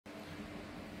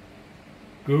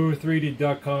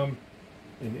Guru3D.com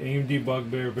and M D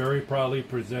BugBear very proudly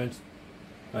presents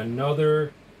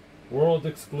another world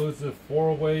exclusive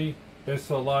 4-way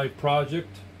SLI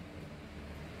project.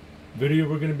 Video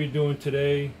we're going to be doing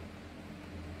today,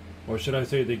 or should I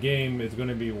say the game, is going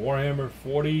to be Warhammer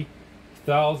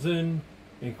 40,000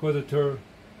 Inquisitor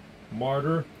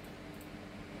Martyr.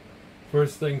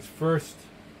 First things first,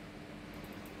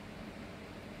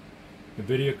 the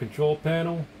video control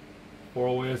panel,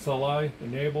 4-way SLI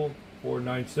enabled, 4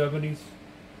 970s,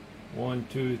 1,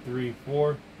 2, 3,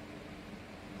 4.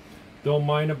 Don't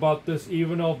mind about this,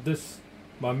 even though this,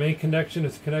 my main connection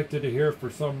is connected to here, for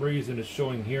some reason it's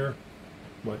showing here,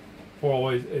 but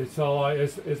 4-way SLI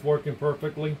is working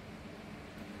perfectly,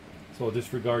 so I'll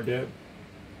disregard that.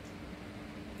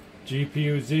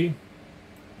 GPU Z,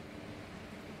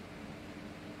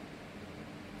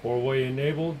 4-way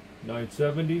enabled,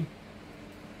 970.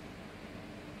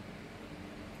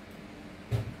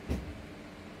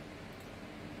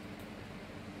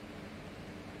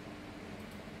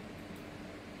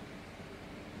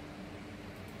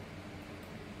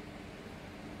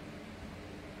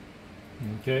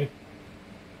 Okay.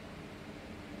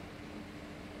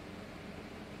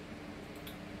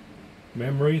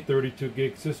 Memory 32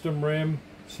 gig system RAM,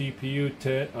 CPU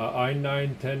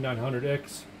i9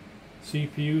 10900X,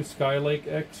 CPU Skylake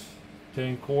X,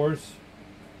 10 cores,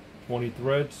 20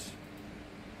 threads.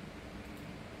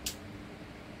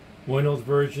 Windows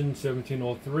version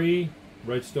 1703,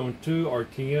 Redstone 2,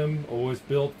 RTM, OS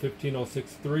build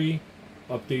 15063,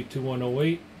 update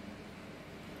 2108.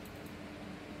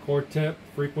 Core temp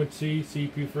frequency,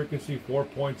 CPU frequency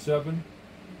 4.7.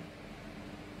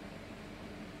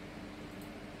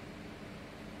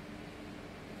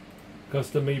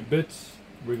 Custom 8 bits.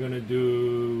 We're going to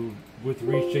do with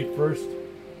reshade first.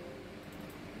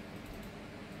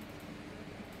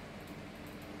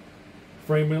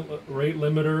 Frame rate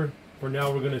limiter, for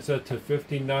now we're going to set to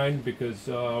 59 because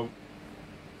certain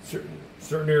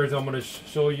areas I'm going to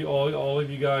show you all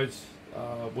of you guys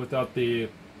without the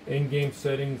in-game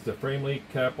settings, the frame rate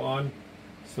cap on,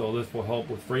 so this will help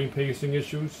with frame pacing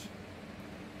issues.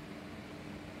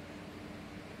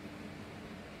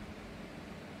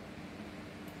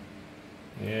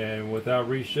 And without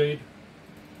reshade,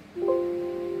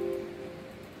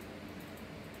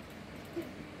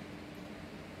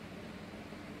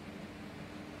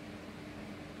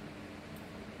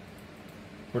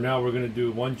 for now we're going to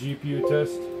do one GPU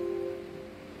test.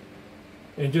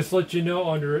 And just to let you know,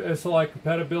 under SLI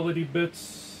compatibility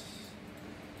bits,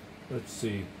 let's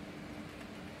see,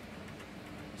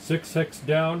 6 hex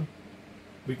down,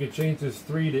 we can change this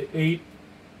 3 to 8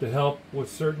 to help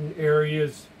with certain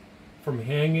areas from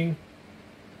hanging.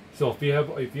 So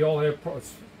if you all have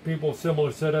people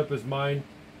similar setup as mine,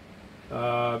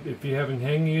 if you're having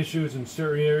hanging issues in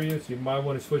certain areas, you might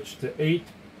want to switch to 8.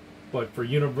 But for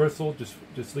universal,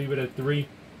 just leave it at 3.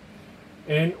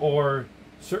 And or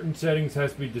certain settings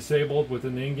has to be disabled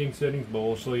within the in-game settings, but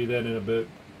we'll show you that in a bit.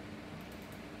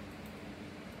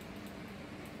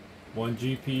 One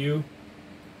GPU.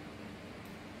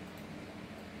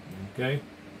 Okay.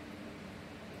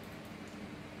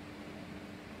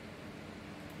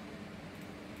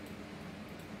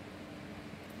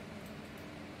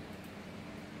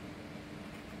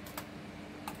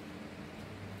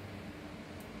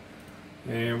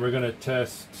 And we're going to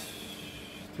test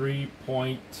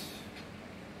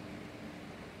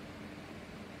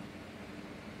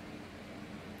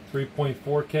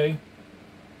 3.4K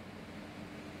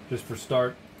just for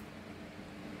start.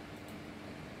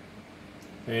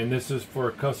 And this is for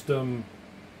a custom,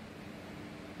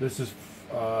 this is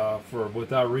for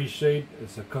without reshade.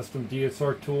 It's a custom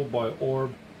DSR tool by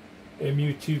Orb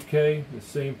MU2K, the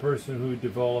same person who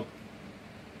developed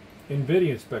NVIDIA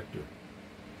Inspector.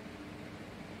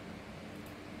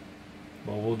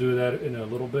 But we'll do that in a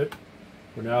little bit.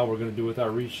 For now, we're going to do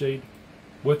without reshade,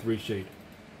 with reshade.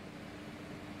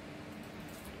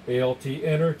 ALT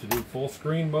enter to do full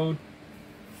screen mode.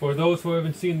 For those who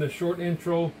haven't seen the short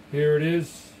intro, here it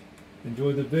is.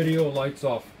 Enjoy the video. Lights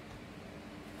off.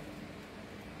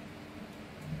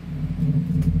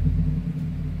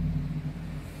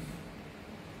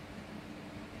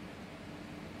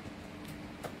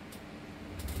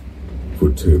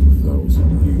 For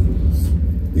 10,000 years,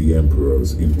 the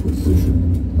Emperor's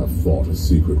Inquisition have fought a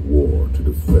secret war to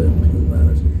defend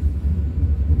humanity.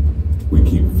 We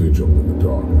keep vigil in the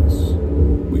darkness.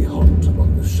 We hunt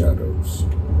among the shadows.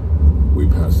 We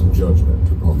pass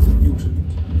judgment upon the mutant,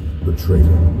 the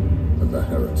traitor, and the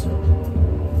heretic.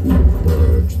 We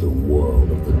purge the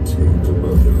world of the taint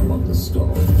lurking among the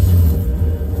stars.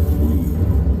 We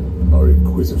are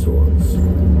Inquisitors.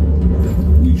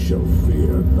 we shall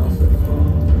fear nothing.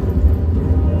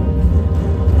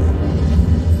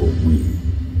 For we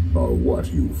are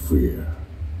what you fear.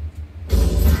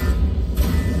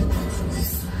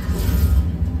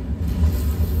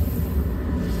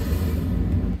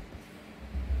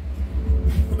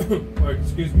 Alright,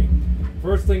 excuse me.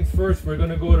 First things first, we're going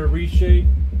to go to Reshade.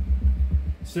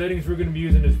 Settings we're going to be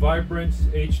using is Vibrance,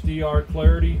 HDR,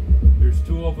 Clarity. There's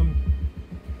two of them.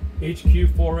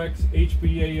 HQ4X,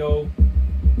 HBAO.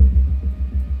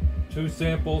 2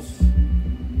 samples.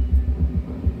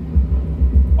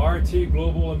 RT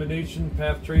Global Illumination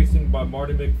Path Tracing by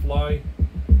Marty McFly.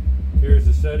 Here's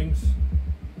the settings.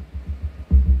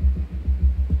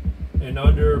 And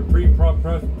under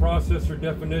pre-processor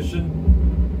definition,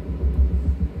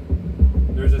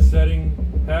 there's a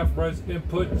setting, half res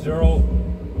input, 0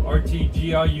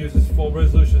 RTGI uses full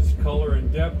resolution color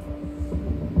and depth.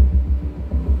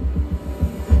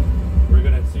 We're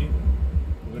gonna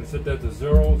set that to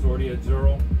 0, it's already at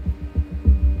 0.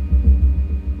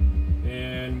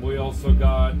 And we also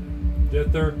got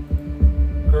dither,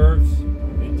 curves,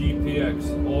 and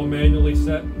DPX, all manually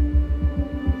set.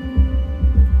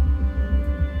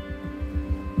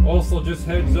 Also, just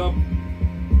heads up,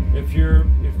 if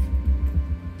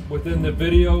within the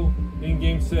video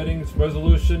in-game settings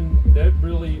resolution, that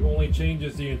really only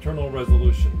changes the internal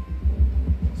resolution.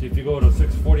 See, if you go to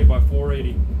 640 by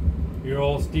 480, your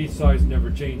LSD size never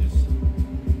changes.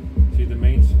 See the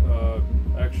main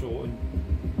actual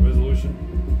resolution.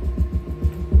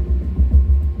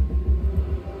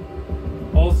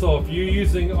 Also, if you're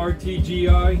using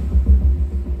RTGI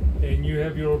and you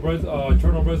have your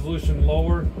internal resolution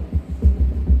lower,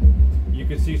 you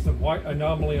can see some white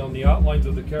anomaly on the outlines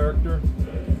of the character.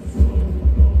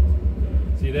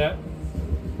 See that?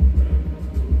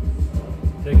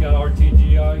 Take out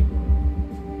RTGI.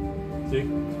 See?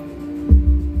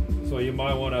 So you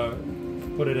might want to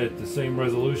put it at the same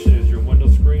resolution as your window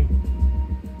screen.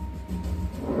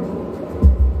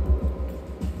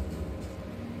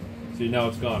 See, now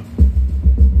it's gone.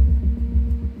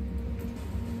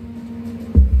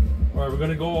 Alright, we're going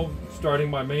to go, starting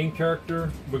my main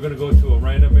character, we're going to go to a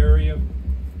random area.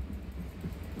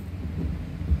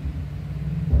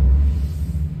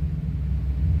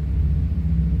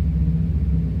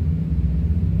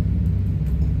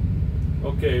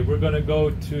 Okay, we're going to go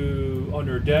to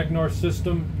under Dagnar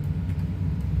system,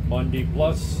 Mundi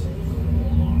Plus.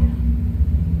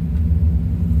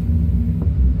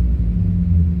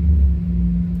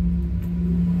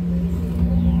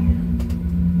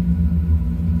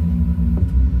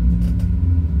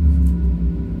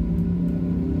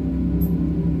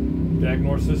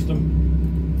 Dagnar system.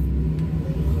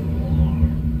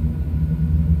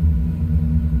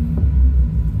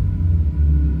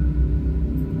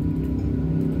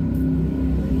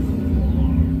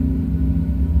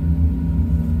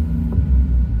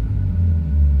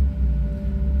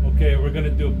 Okay, we're going to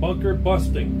do bunker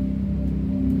busting.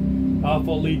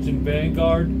 Alpha Legion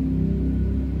Vanguard,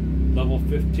 level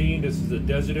 15. This is a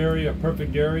desert area, a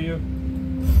perfect area.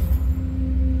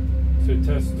 To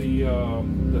test the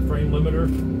frame limiter.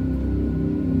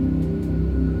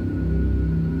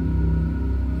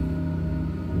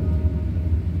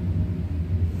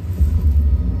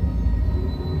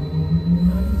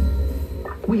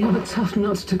 We have a tough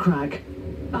nut to crack.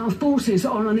 Our forces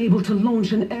are unable to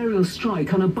launch an aerial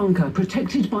strike on a bunker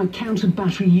protected by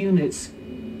counter-battery units.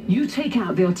 You take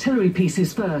out the artillery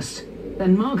pieces first,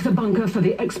 then mark the bunker for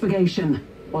the expurgation,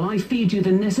 while I feed you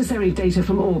the necessary data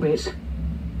from orbit.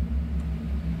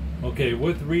 Okay,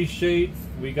 with reshade,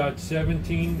 we got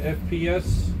 17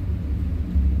 FPS.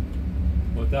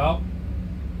 Without,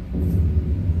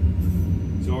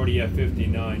 it's already at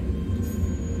 59.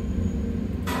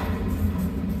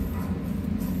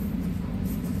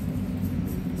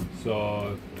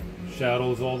 So,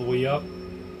 shadows all the way up.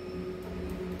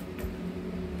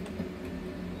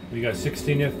 We got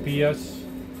 16 FPS.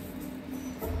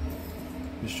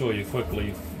 I'll show you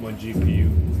quickly one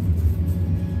GPU.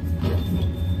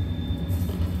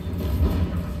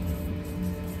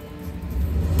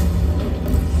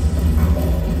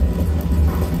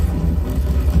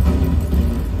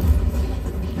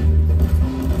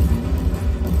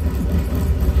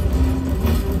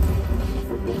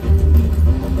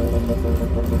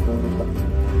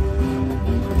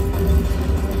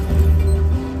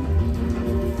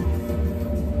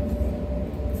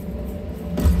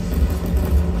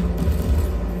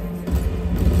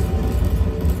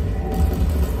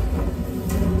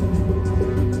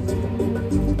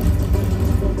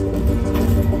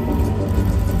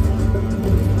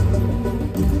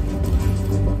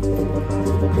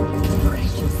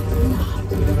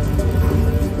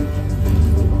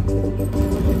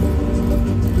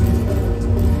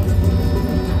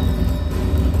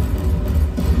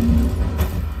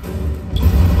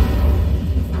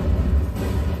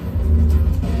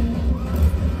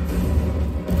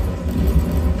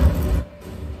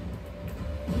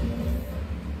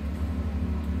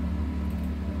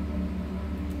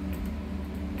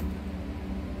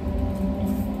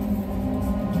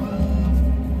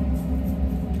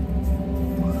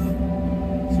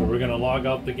 gonna log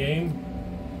out the game.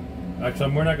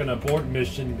 Actually, we're not gonna abort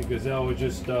mission because that would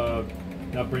just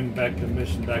not bring back the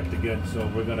mission back again. So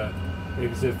we're gonna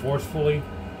exit forcefully.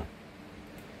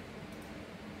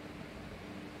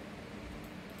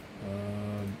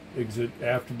 Exit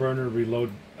afterburner,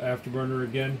 reload afterburner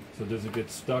again so it doesn't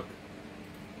get stuck.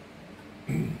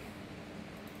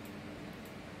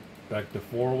 Back to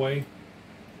 4-way.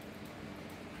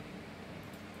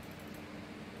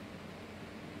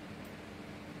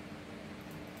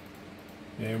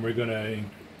 And we're going to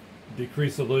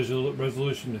decrease the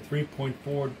resolution to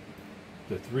 3.4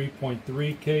 to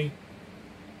 3.3K.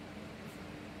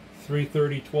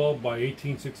 33012 by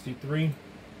 1863.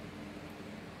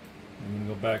 I'm going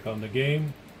to go back on the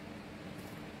game.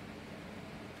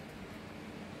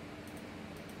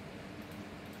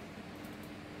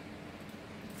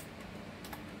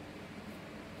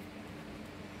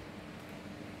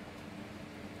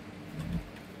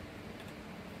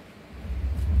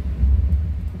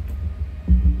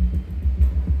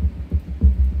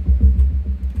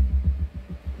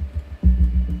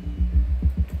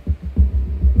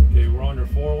 Okay, we're under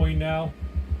 4-way now.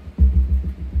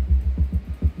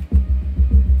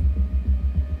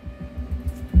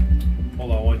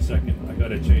 Hold on 1 second. I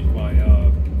gotta change my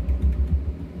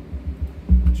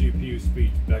GPU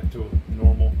speed back to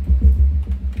normal.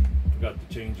 Forgot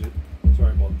to change it.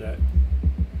 Sorry about that.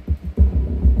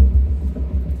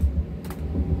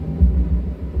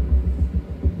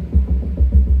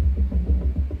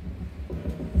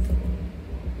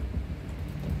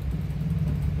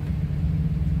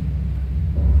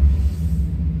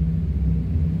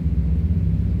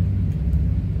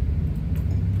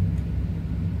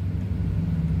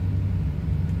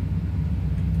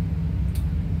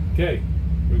 Okay,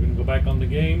 we're going to go back on the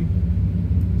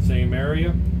game, same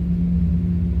area.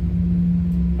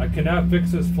 I cannot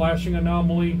fix this flashing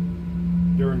anomaly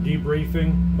during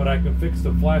debriefing, but I can fix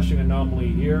the flashing anomaly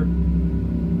here.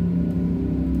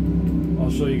 I'll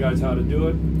show you guys how to do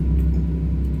it.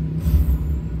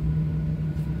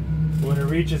 When it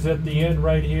reaches at the end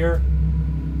right here,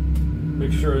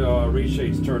 make sure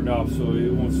reshade's turned off so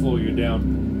it won't slow you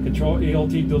down. Control Alt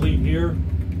delete here.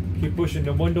 Keep pushing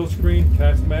the window screen,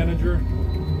 task manager.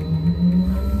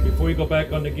 Before you go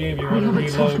back on the game, you want to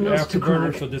reload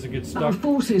afterburner so it doesn't get stuck. Our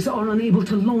forces are unable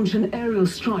to launch an aerial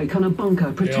strike on a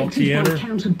bunker protected by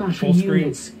counter battery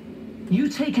units. You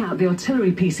take out the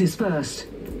artillery pieces first,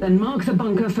 then mark the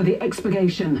bunker for the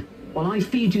expurgation, while I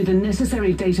feed you the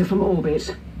necessary data from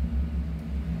orbit.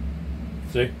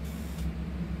 See?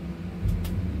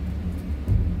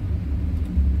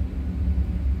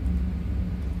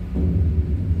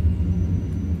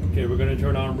 Okay, we're going to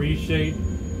turn on reshade.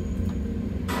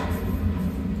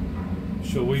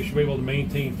 So we should be able to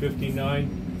maintain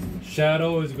 59.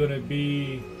 Shadow is going to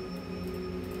be...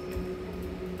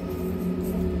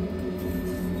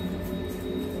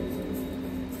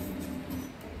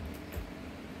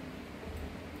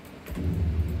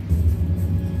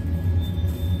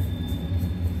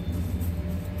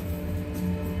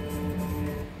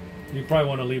 You probably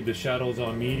want to leave the shadows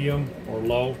on medium or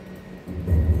low.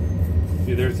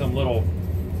 See, there's some little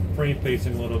frame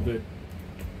pacing a little bit.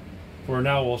 For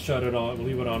now, we'll shut it on,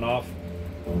 leave it on off.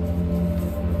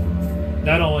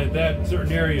 Not only that, in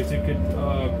certain areas it could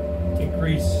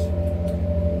increase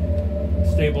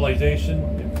stabilization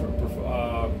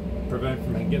and prevent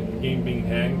from getting the game being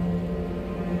hanged.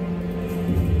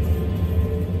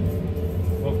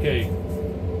 Okay.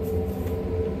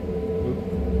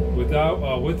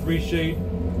 Without with reshade,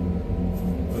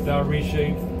 without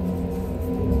reshade,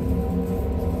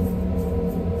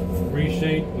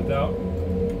 reshade without.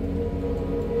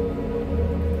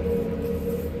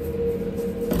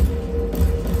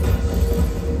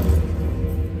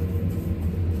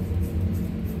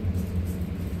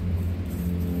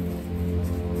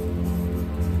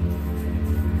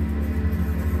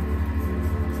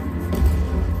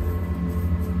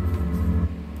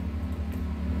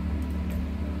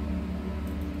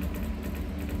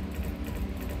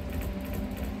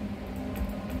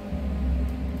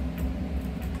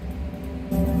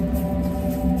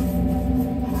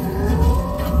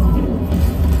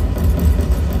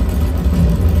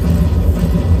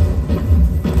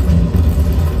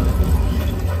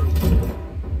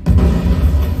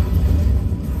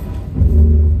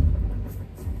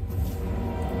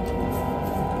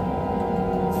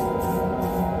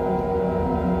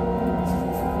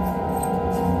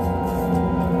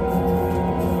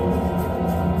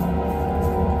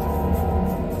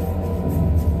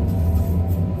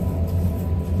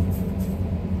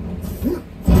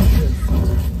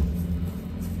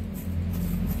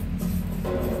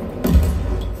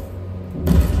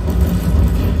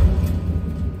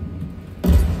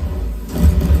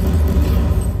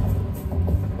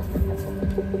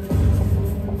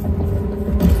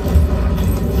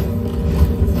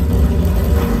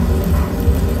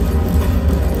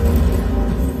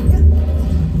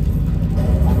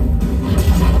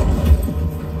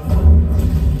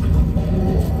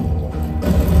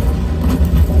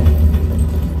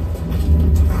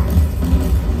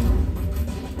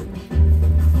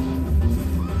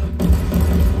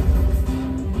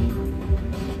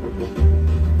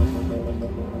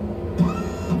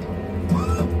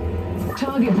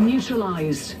 Target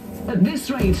neutralized. At this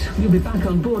rate, you'll be back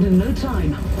on board in no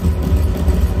time.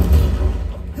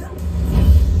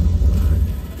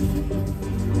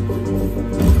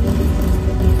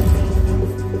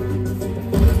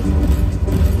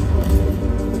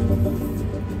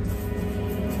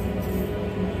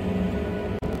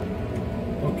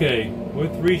 Okay,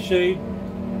 with reshade,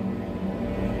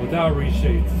 without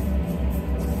reshade.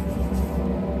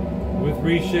 With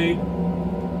reshade,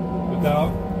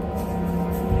 without.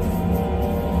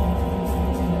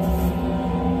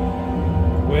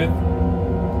 With,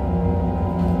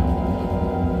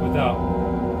 without.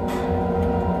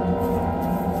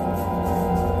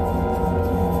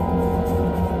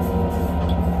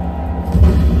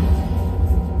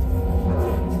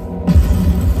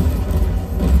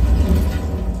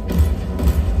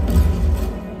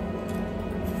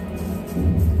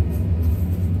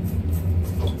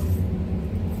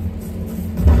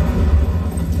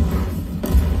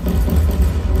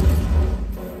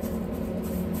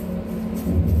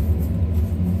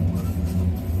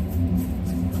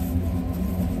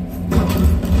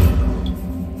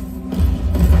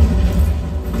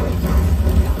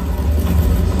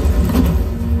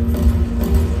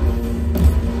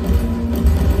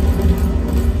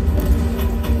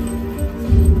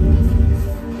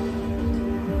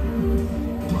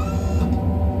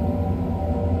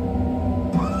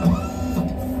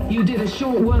 You did a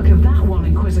short work of that one,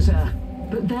 Inquisitor.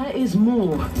 But there is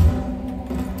more.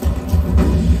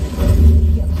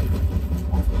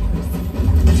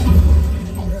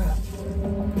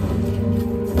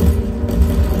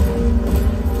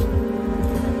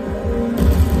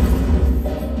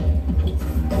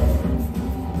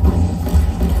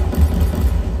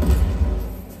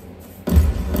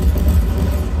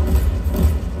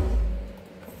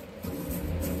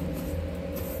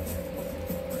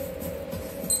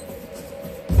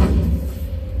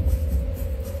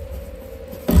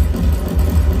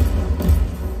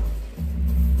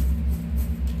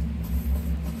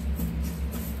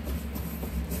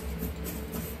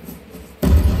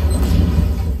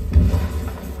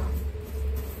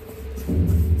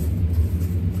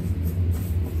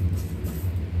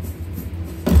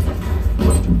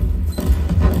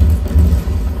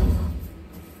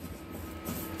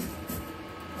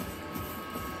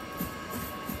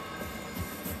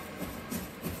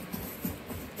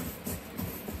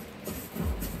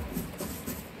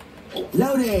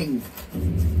 Loading!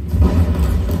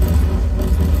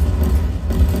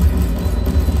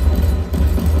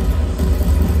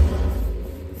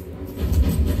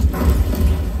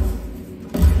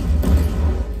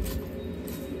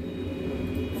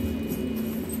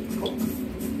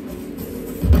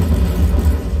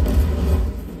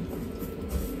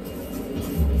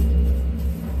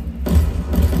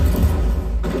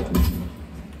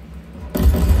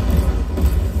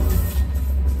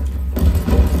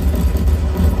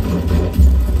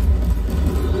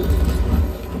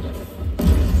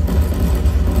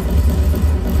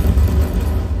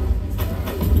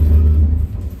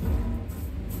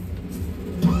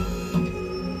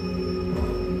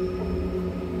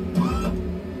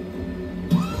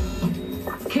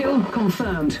 Kill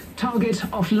confirmed. Target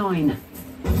offline.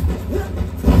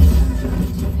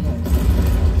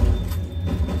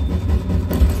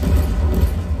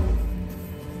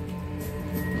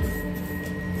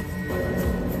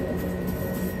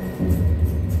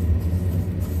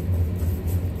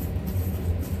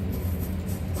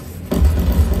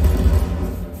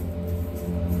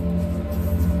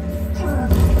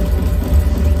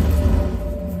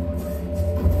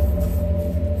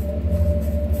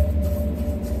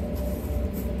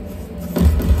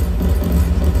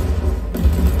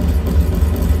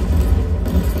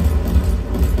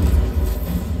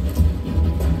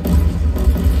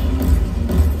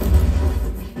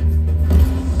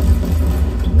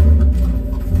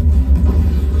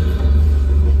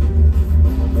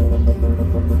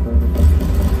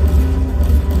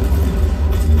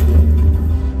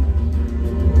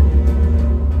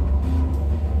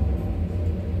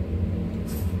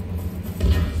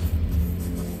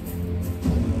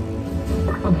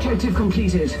 Objective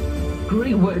completed.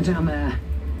 Great work down there.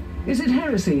 Is it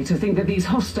heresy to think that these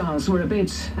hostiles were a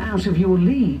bit out of your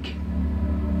league?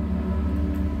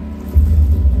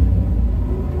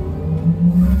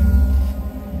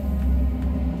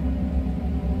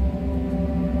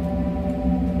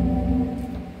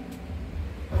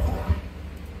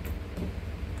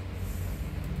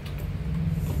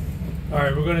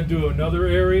 Alright, we're going to do another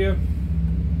area.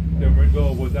 Then we're going to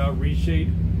go without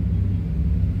reshade.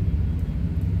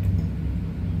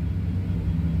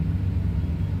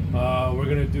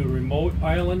 We're going to do remote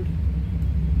island,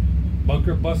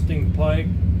 Bunker busting plague,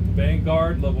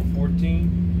 Vanguard, level 14.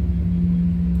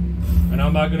 And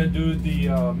I'm not going to do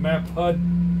the map HUD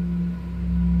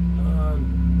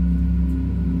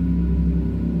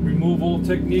removal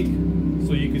technique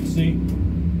so you can see.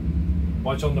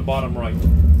 Watch on the bottom right.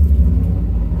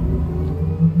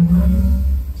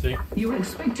 See? You are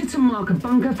expected to mark a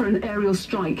bunker for an aerial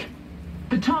strike.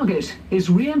 The target is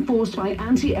reinforced by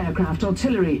anti-aircraft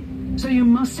artillery, so you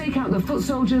must take out the foot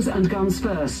soldiers and guns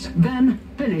first, then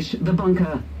finish the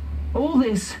bunker. All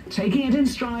this, taking it in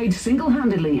stride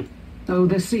single-handedly. Oh,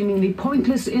 the seemingly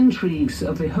pointless intrigues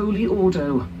of the Holy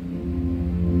Ordo.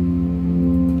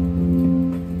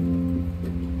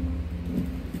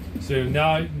 So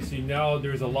now you can see now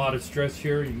there's a lot of stress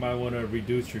here. You might want to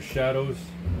reduce your shadows.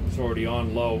 It's already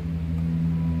on low.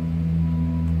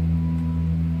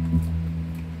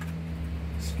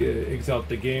 Let's exit out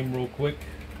the game real quick.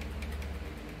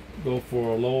 Go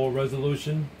for a lower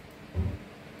resolution.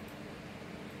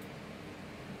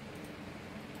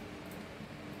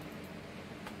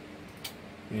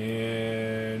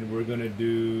 And we're going to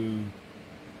do,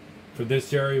 for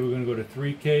this area, we're going to go to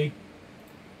 3K.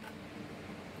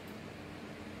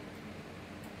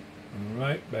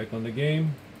 Alright, back on the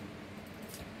game.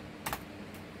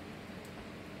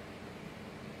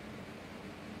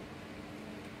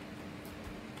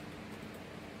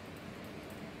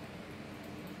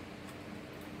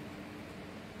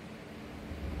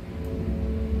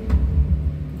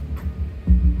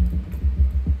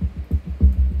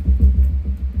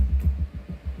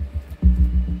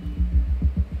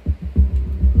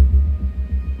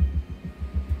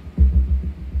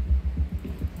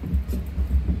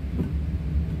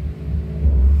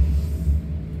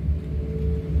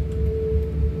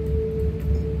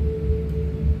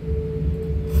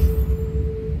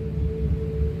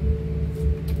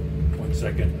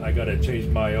 Second, I gotta change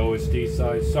my OSD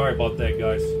size. Sorry about that,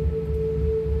 guys.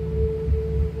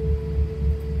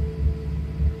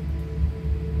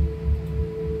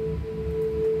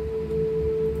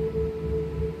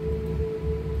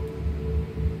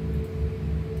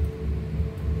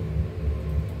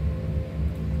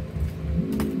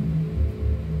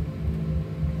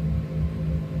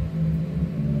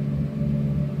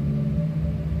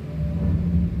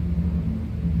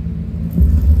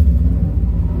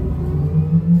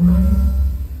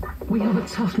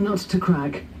 Tough nut to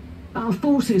crack. Our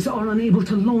forces are unable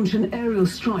to launch an aerial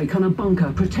strike on a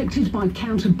bunker protected by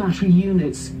counter-battery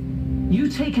units. You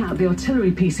take out the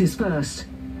artillery pieces first,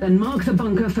 then mark the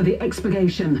bunker for the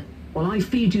expurgation, while I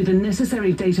feed you the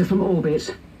necessary data from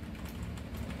orbit.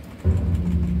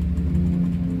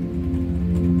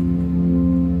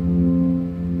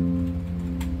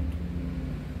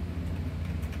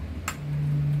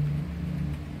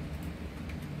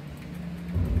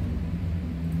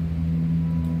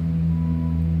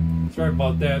 Sorry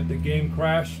about that, the game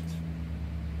crashed.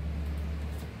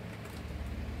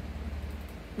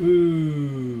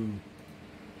 Ooh.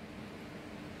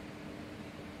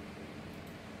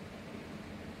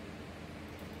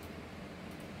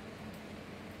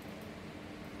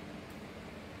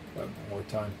 Got more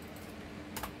time.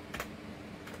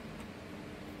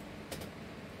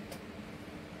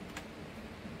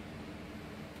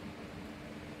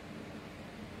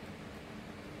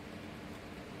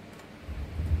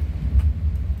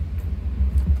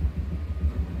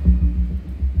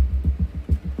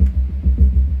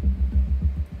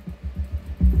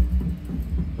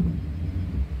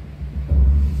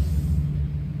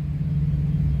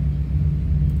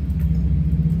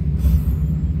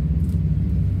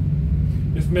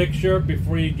 Make sure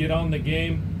before you get on the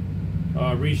game,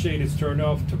 reshade is turned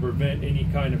off to prevent any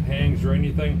kind of hangs or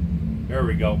anything. There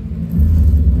we go.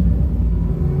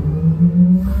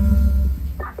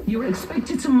 You are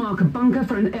expected to mark a bunker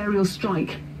for an aerial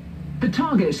strike. The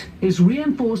target is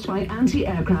reinforced by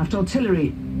anti-aircraft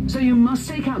artillery, so you must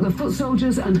take out the foot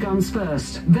soldiers and guns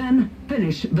first, then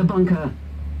finish the bunker.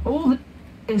 All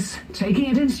this,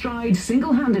 taking it in stride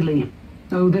single-handedly.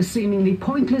 Oh, the seemingly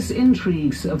pointless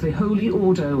intrigues of the Holy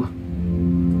Ordo.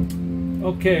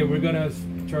 Okay, we're gonna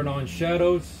turn on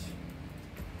shadows.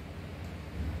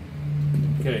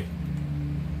 Okay.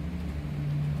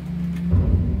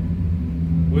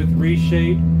 With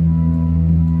reshade,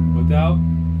 without,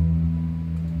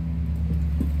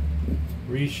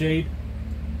 reshade,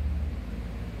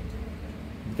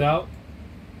 without,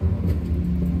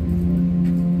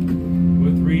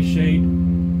 with reshade,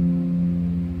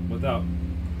 without.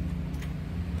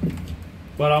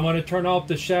 But I'm going to turn off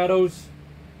the shadows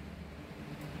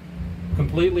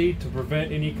completely to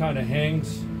prevent any kind of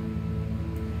hangs,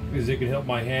 because it can help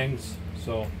my hangs.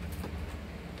 So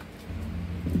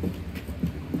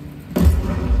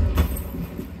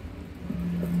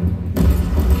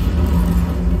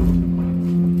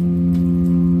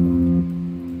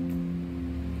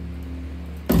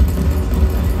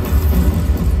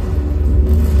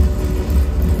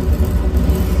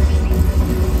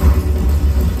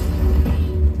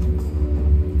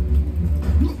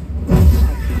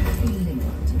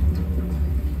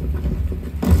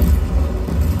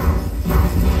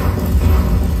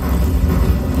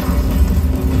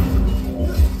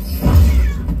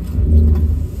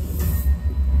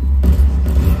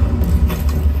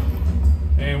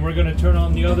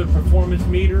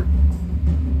performance meter.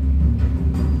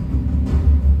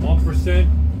 1%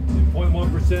 and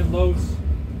 0.1% lows.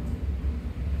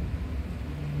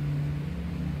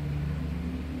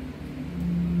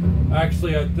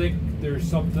 Actually, I think there's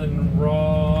something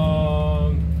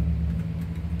wrong.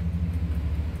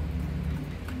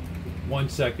 1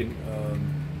 second.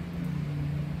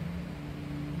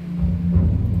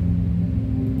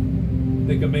 I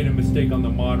think I made a mistake on the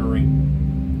monitoring.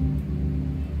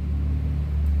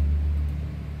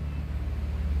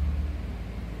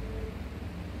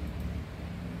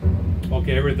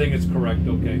 Okay, everything is correct.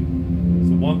 Okay,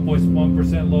 so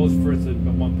 1.1% lows first and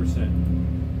 1%.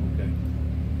 Okay,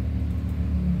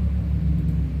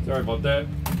 sorry about that.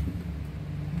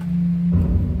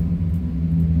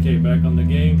 Okay, back on the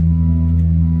game.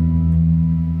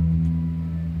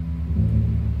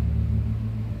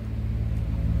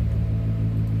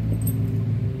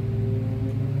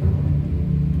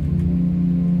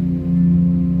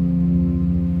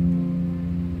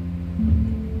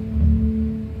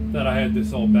 That I had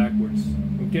this all backwards.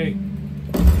 Okay.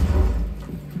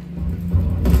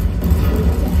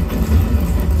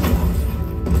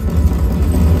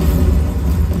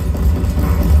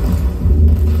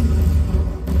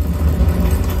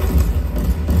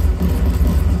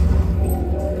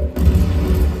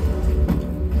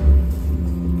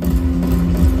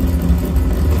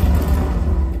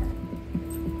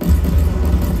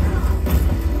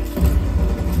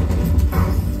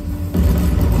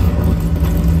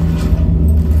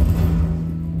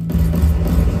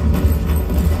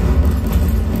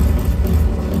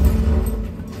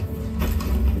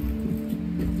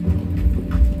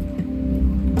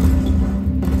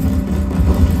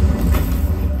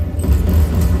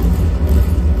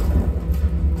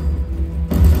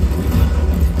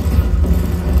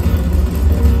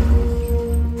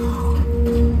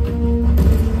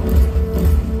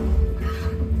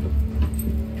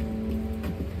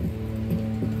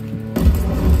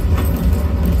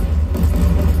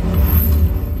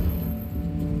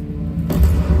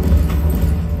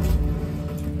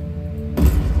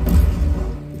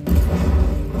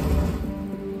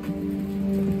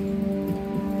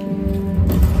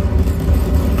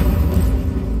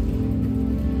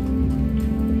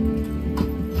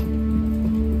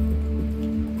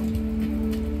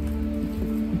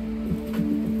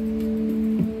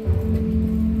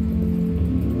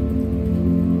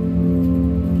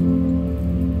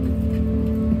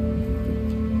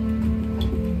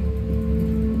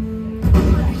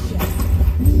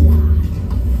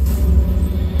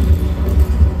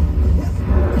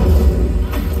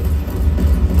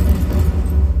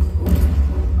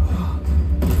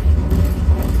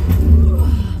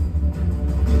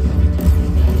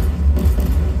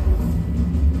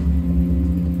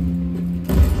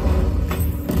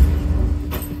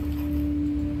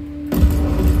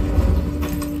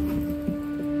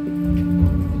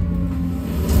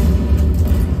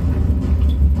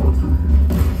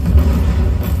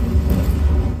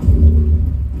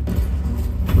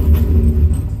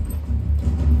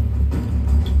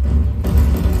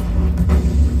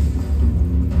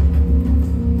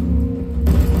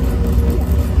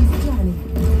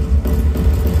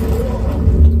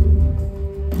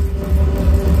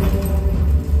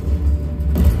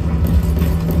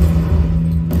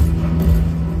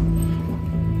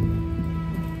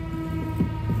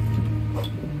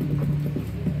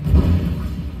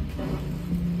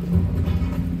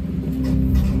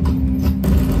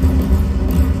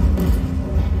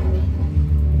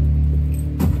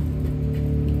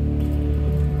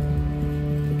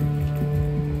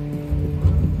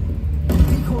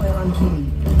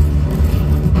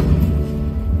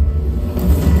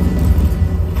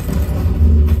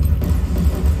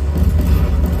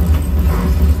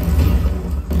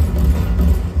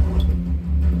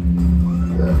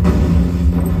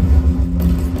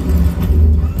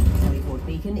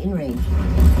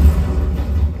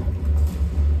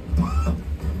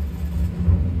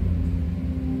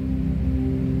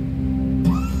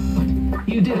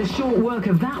 You did a short work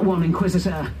of that one,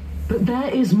 Inquisitor, but there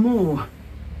is more.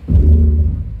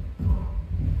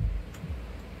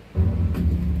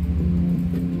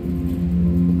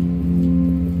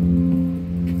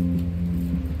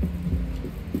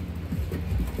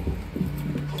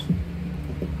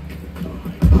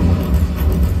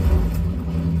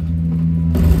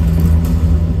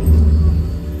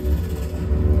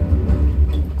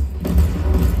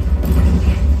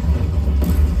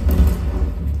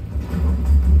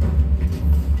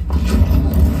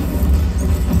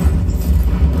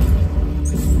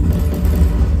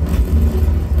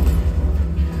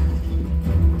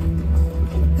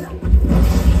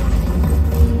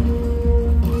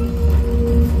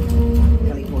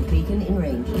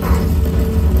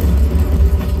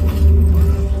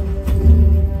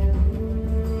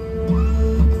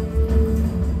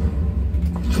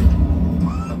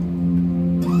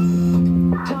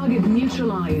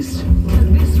 advised.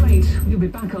 At this rate, you'll be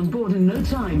back on board in no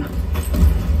time.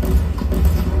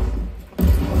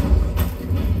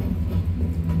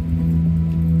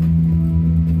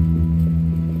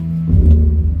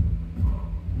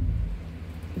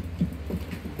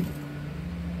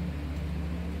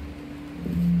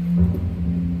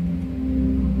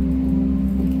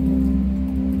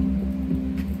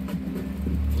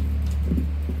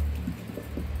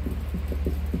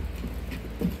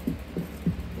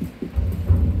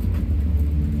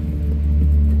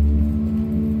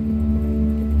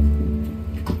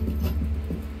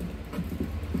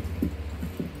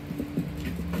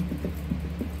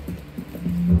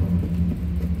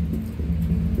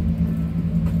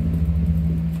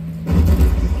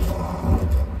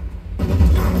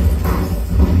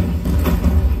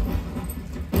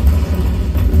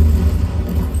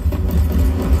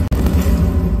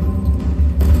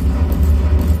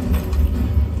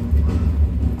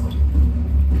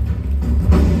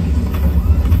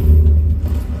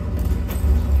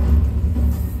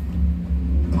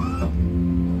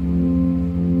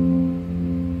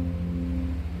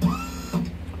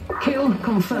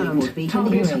 Confirmed.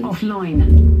 Target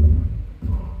offline.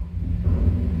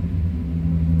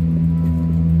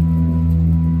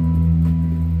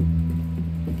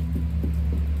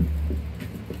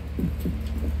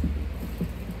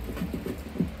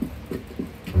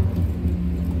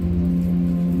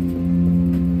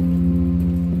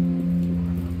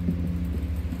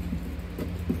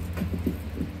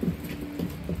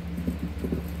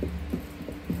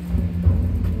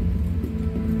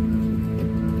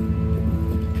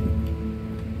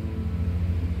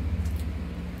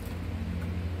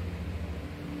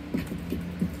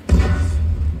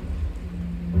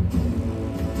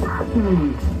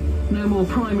 No more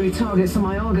primary targets on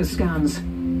my Argus scans.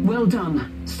 Well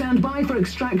done. Stand by for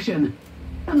extraction.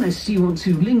 Unless you want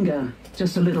to linger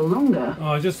just a little longer.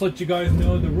 Just let you guys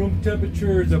know the room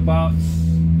temperature is about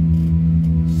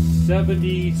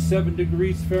 77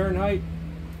 degrees Fahrenheit.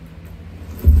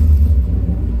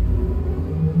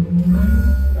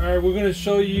 Alright, we're going to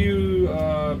show you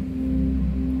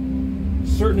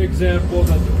certain examples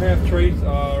that the path trace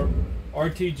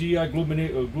RTGI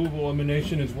global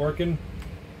elimination is working.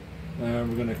 We're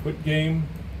going to quit game.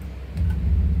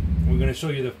 We're going to show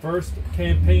you the first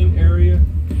campaign area.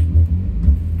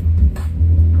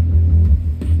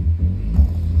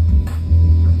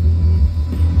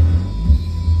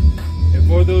 And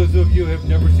for those of you who have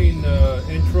never seen the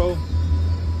intro,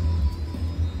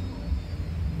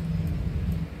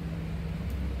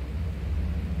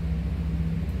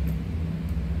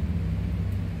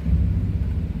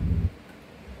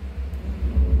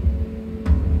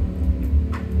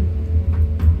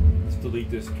 delete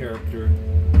this character.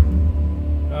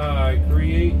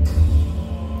 Create.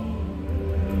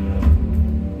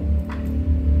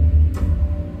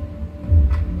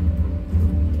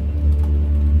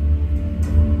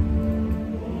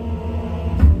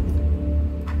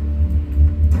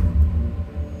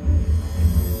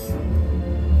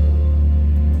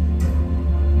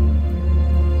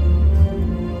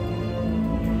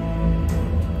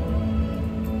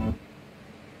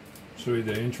 Show you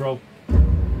the intro.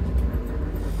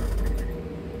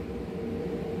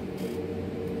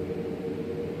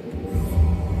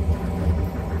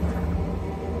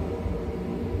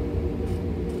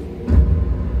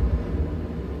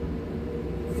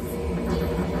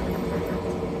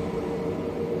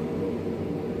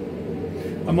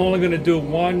 I'm only going to do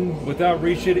one without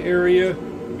reshade area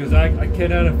because I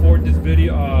cannot afford this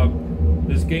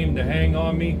this game to hang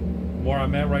on me where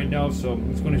I'm at right now, so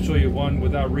I'm just going to show you one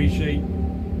without reshade.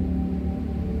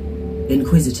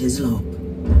 Inquisitor's log.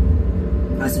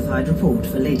 Classified report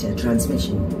for later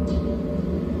transmission.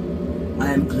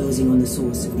 I am closing on the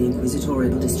source of the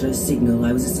inquisitorial distress signal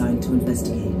I was assigned to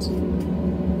investigate.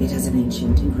 It has an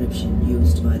ancient encryption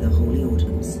used by the Holy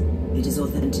Orders. It is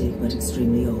authentic but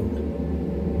extremely old.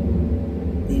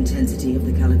 The intensity of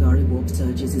the Caligari warp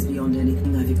surges is beyond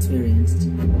anything I've experienced.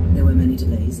 There were many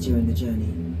delays during the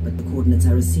journey, but the coordinates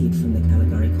I received from the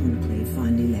Caligari conclave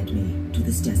finally led me to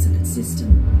this desolate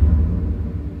system.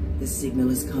 The signal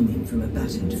is coming from a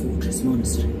battered fortress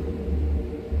monastery.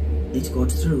 It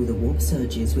got through the warp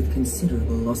surges with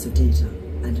considerable loss of data,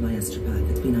 and my astropath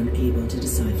has been unable to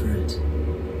decipher it.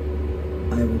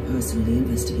 I will personally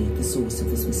investigate the source of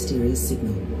this mysterious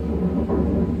signal.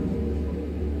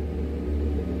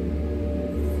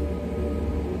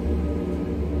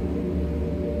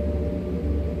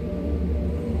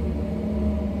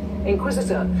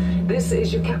 Inquisitor, this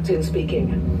is your captain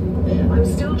speaking. I'm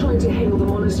still trying to hail the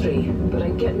monastery, but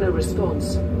I get no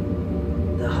response.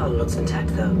 The hull looks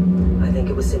intact, though. I think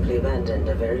it was simply abandoned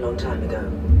a very long time ago.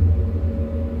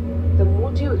 Then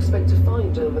what do you expect to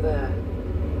find over there?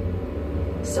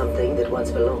 Something that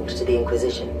once belonged to the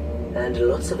Inquisition, and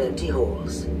lots of empty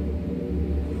halls.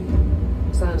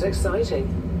 Sounds exciting.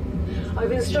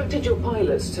 I've instructed your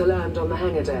pilots to land on the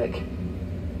hangar deck.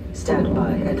 Stand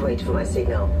by and wait for my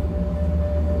signal.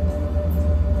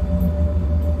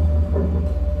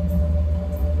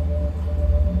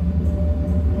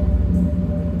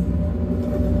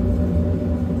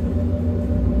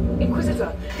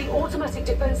 Inquisitor, the automatic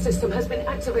defense system has been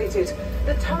activated.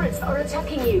 The turrets are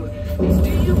attacking you. Do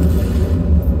you...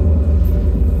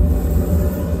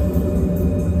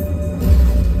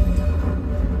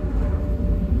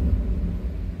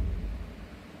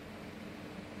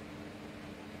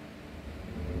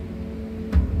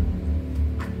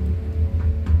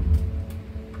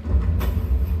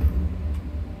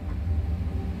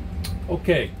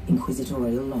 Okay.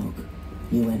 Inquisitorial log.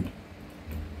 UN.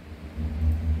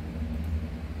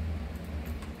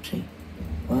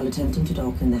 While attempting to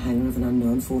dock in the hangar of an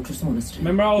unknown fortress monastery.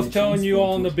 Remember I was telling you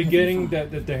all in the beginning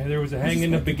that there was a hang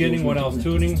in the beginning when I was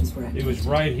tuning? It was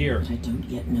right here. I don't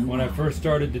yet know when I first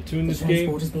started to tune this game. The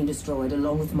transport has been destroyed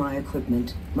along with my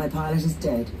equipment. My pilot is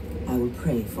dead. I will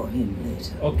pray for him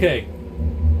later. Okay.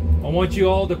 I want you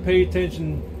all to pay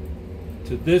attention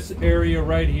to this area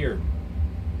right here.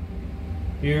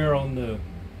 Here on the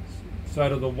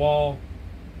side of the wall.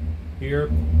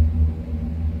 Here.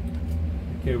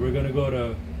 Okay, we're going to go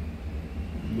to,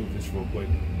 move this real quick.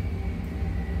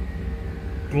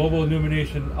 Global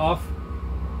illumination off.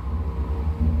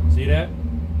 See that?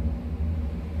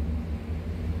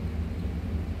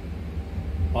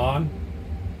 On.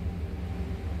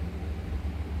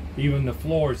 Even the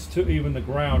floors, too, even the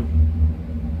ground.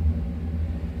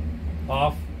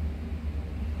 Off.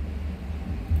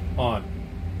 On.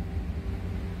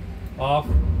 Off.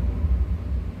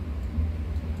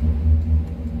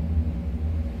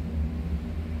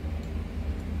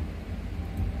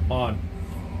 On.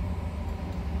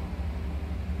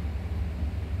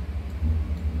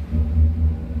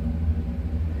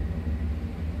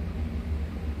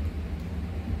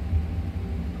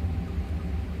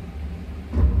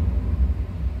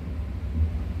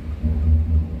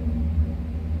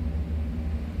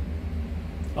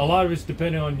 A lot of it's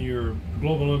depending on your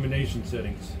global illumination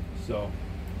settings. So,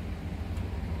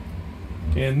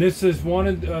 and this is one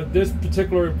of this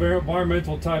particular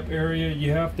environmental type area.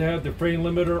 You have to have the frame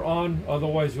limiter on,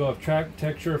 otherwise you'll have track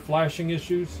texture flashing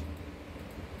issues.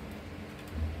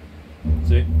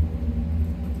 See?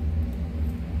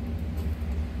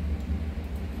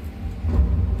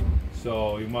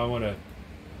 So you might want to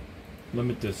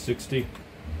limit to 60,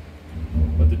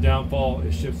 but the downfall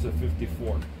it shifts to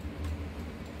 54.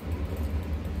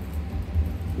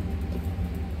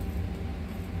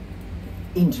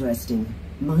 Interesting.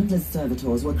 Mindless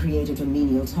servitors were created for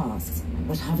menial tasks,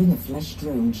 but having a flesh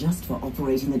drone just for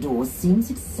operating the doors seems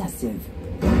excessive.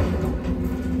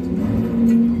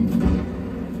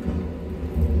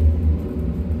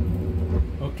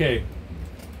 Okay,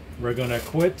 we're gonna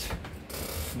quit.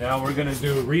 Now we're gonna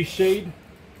do reshade,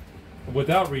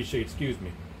 without reshade, excuse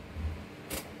me.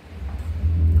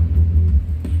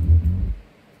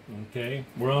 Okay,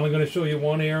 we're only gonna show you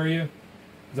one area.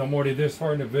 Because I'm already this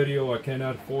far in the video, I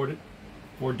cannot afford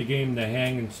the game to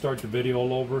hang and start the video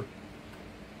all over.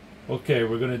 Okay,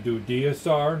 we're going to do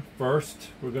DSR first.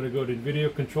 We're going to go to the video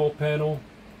control panel.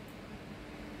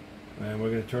 And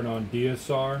we're going to turn on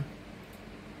DSR.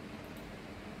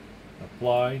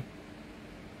 Apply.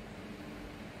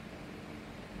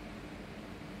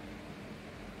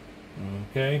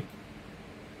 Okay.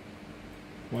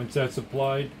 Once that's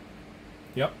applied,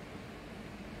 yep.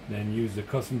 Then use the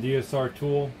custom DSR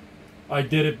tool. I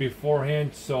did it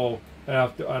beforehand, so I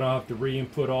don't have to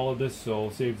re-input all of this, so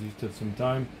it saves you some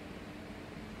time.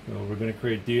 So we're going to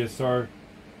create DSR.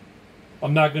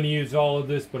 I'm not going to use all of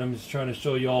this, but I'm just trying to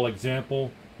show you all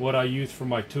example what I use for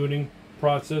my tuning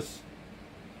process,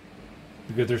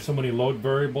 because there's so many load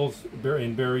variables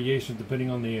and variations depending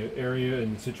on the area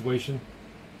and the situation.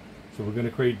 So we're going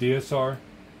to create DSR.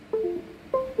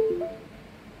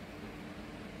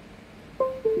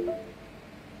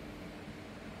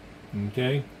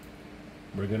 Okay,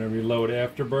 we're going to reload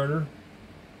Afterburner,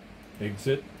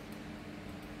 exit,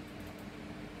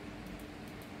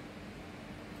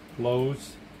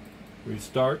 close,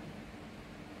 restart,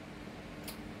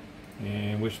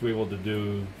 and we should be able to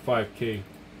do 5K,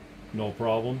 no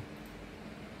problem.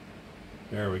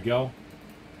 There we go.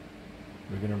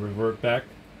 We're going to revert back,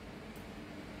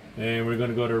 and we're going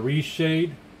to go to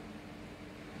reshade,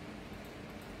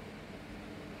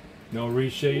 no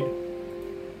reshade.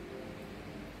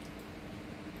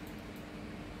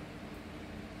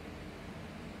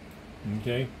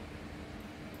 Okay.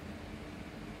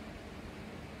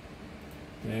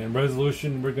 And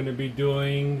resolution we're going to be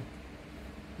doing,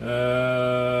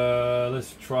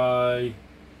 let's try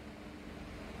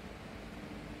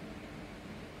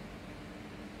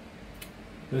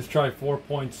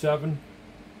 4.7.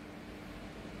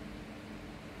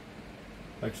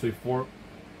 Actually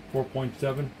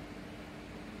 4.7.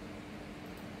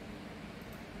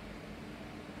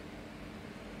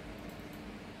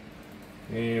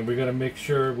 And we're going to make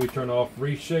sure we turn off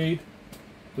reshade.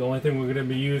 The only thing we're going to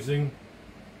be using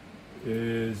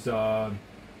is TAA.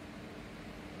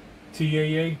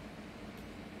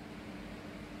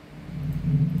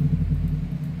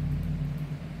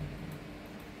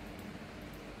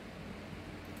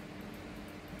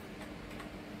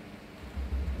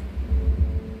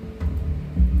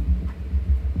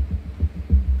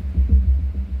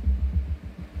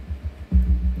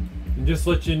 And just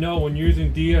let you know, when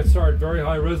using DSR at very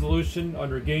high resolution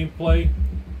under gameplay,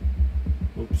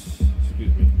 oops,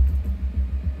 excuse me.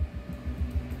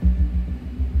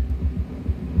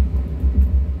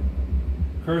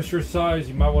 Cursor size,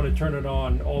 you might want to turn it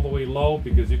on all the way low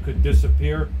because it could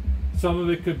disappear. Some of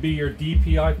it could be your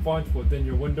DPI fonts within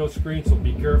your Windows screen, so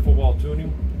be careful while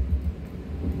tuning.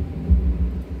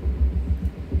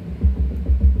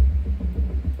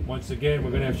 Once again, we're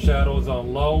going to have shadows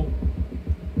on low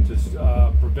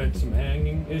to prevent some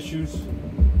hanging issues.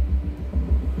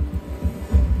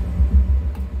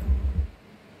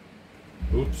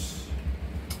 Oops.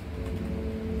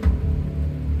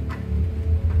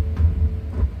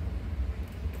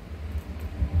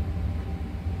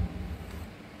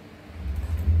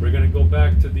 We're going to go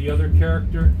back to the other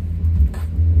character.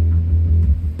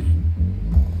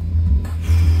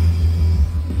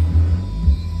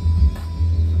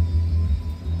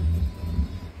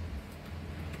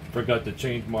 Forgot to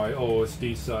change my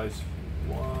OSD size.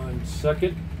 1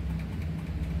 second.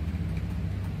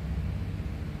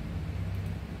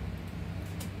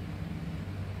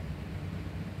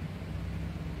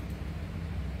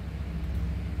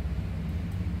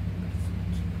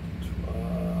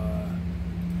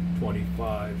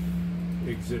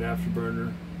 Exit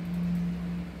afterburner.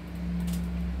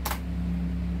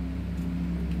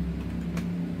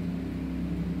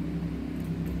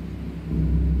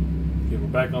 Okay, we're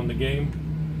back on the game.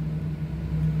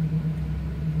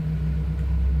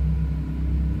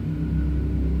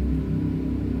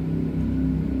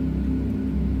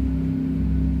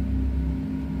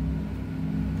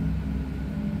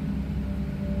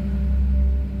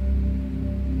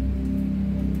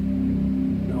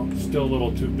 No, still a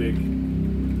little too big.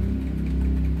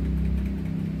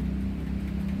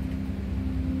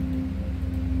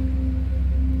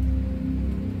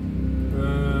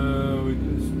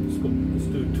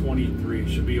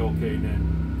 Should be okay then.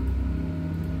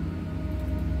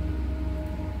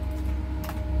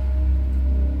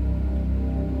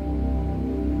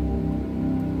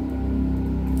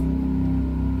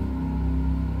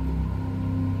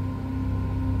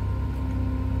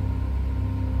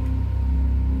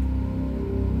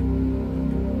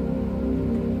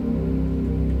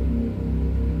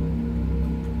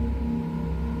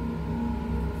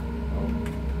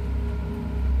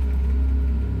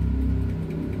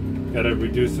 Gotta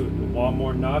reduce it one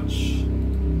more notch.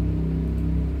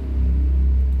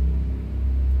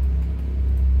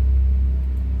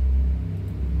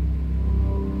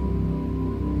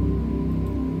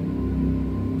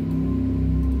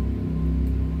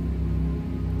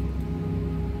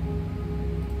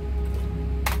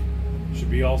 Should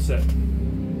be all set.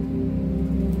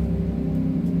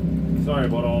 Sorry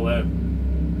about all that.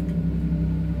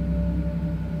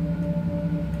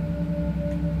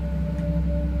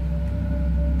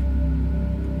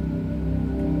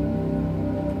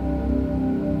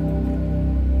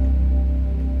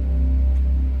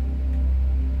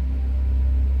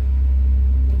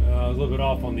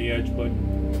 Off on the edge, but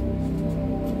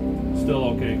still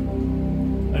okay.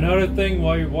 Another thing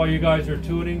while you guys are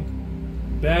tuning,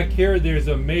 back here there's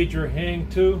a major hang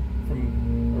too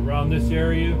from around this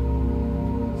area.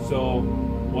 So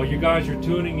while you guys are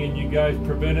tuning and you guys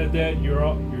prevented that, you're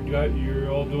all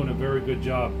doing a very good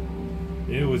job.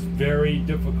 It was very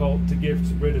difficult to get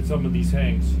rid of some of these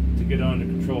hangs to get under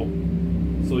control.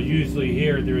 So usually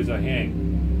here there is a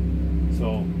hang.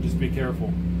 So just be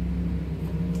careful.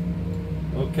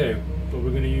 Okay, but we're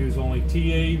going to use only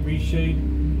TA reshade.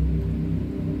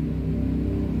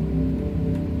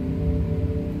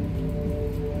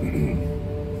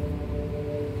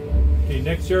 Okay,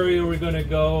 next area we're going to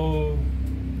go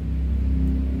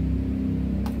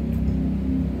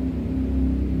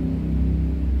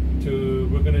to,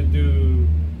 we're going to do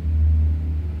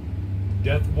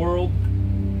Death World.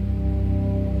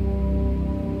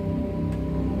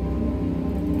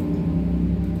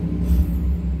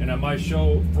 And I might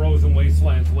show Frozen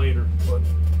Wastelands later, but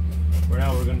for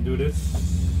now we're going to do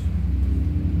this.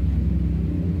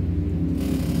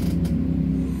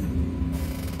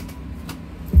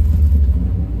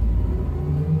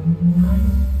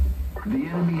 The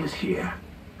enemy is here,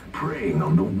 preying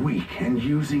on the weak and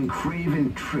using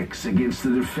craven tricks against the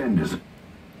defenders of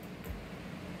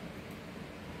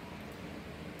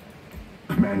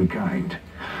mankind.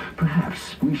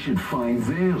 Perhaps we should find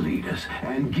their leaders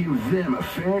and give them a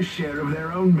fair share of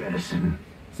their own medicine.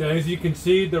 So as you can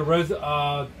see, there's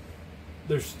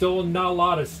still not a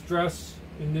lot of stress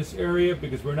in this area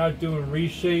because we're not doing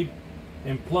reshade,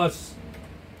 and plus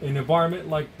an environment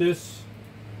like this,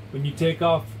 when you take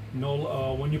off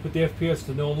when you put the FPS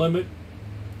to no limit,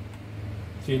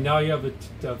 see now you have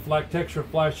the flat texture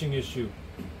flashing issue.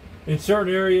 In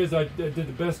certain areas I did the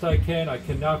best I can. I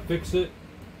cannot fix it,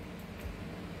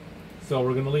 so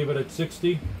we're going to leave it at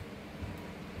 60.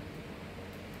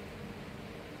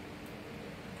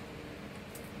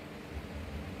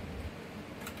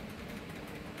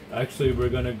 Actually, we're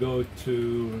going to go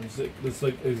to, let's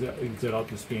exit out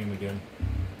this game again.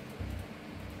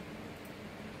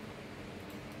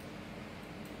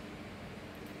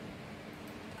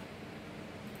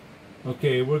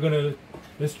 Okay, we're gonna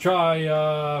let's try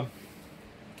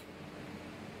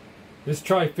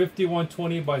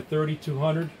 5120 by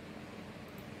 3200.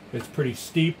 It's pretty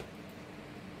steep.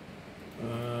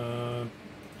 Yeah,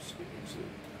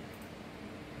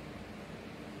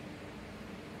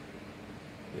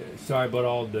 sorry about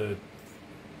all the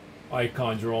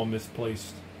icons are all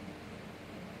misplaced.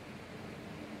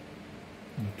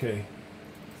 Okay.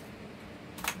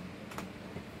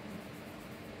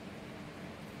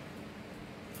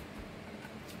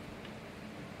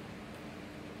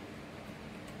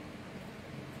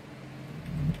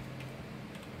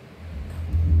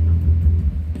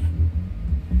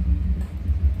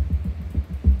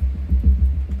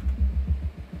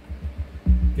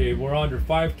 Okay, we're under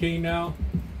 5K now.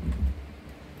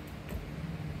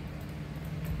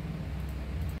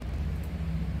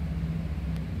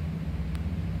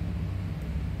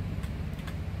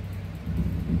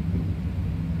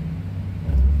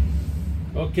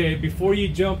 Okay, before you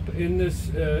jump in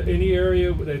this any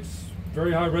area that's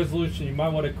very high resolution, you might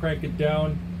want to crank it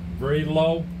down very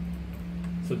low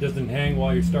so it doesn't hang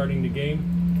while you're starting the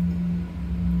game.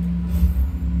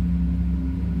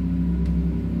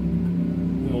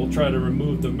 We'll try to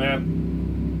remove the map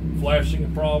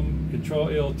flashing problem. Control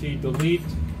ALT delete.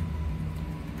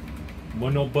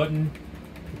 Window button.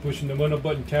 Pushing the window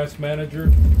button, task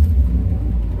manager.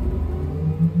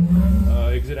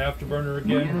 Exit afterburner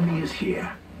again. The enemy is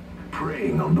here,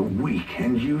 preying on the weak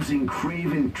and using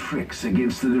craven tricks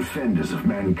against the defenders of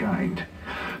mankind.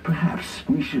 Perhaps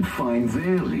we should find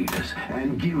their leaders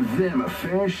and give them a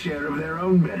fair share of their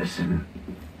own medicine.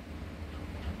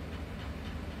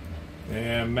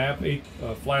 And map 8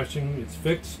 flashing, it's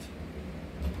fixed.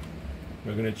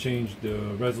 We're going to change the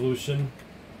resolution.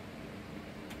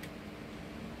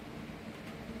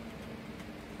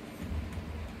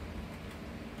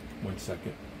 One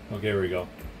second. Okay, here we go.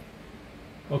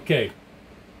 Okay.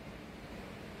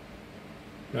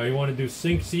 Now you want to do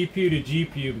sync CPU to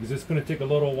GPU because it's going to take a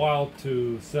little while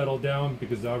to settle down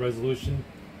because of our resolution.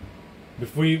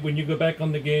 When you go back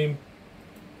on the game,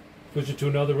 push it to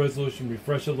another resolution,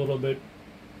 refresh a little bit,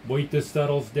 wait this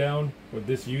settles down, or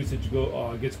this usage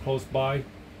gets close by.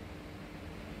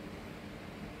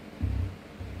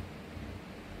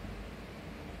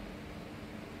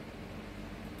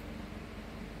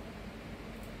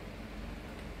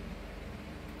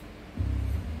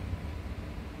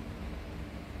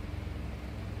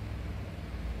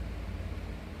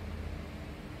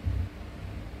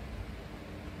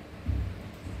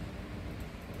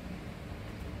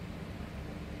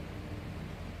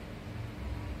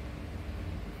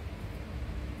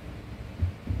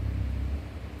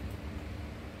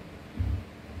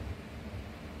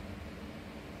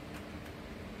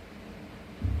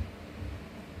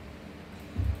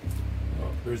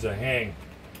 There's a hang.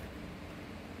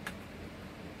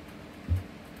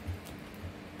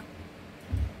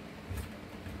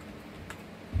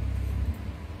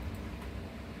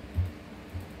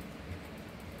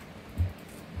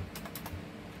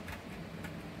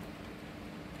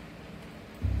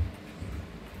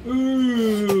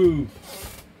 Ooh,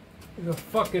 there's a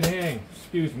fucking hang.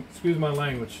 Excuse my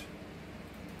language.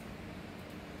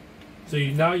 So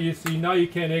now you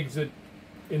can't exit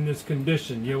in this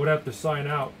condition. You would have to sign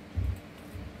out.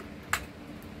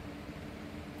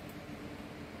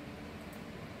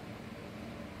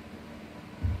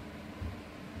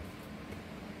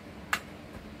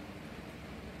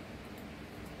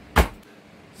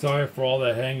 Sorry for all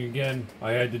that hang again.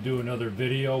 I had to do another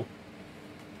video.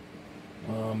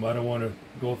 I don't want to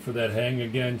go for that hang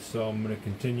again, so I'm going to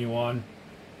continue on.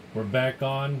 We're back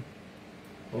on.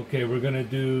 Okay, we're going to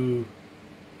do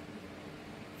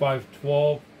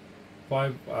 512,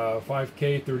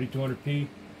 5K, 3200p.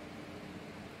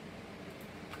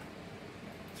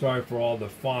 Sorry for all the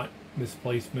font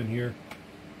misplacement here.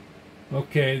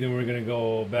 Okay, then we're going to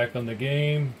go back on the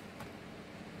game.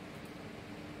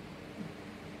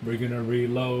 We're going to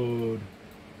reload.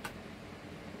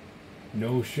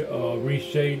 No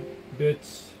reshade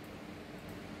bits.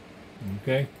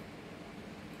 Okay.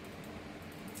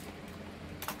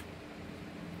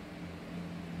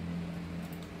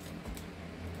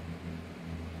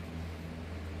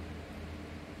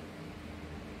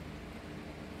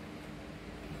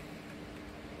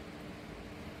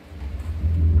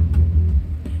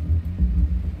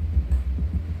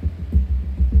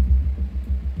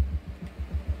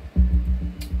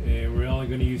 And we're only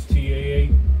going to use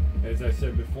TAA, as I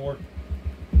said before.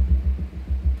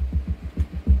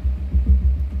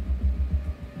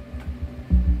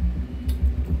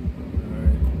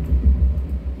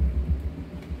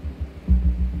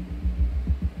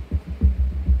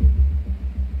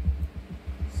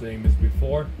 Same as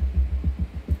before.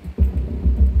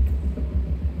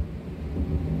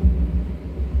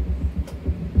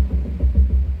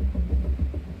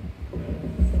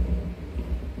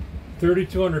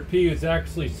 (3200p) is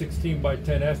actually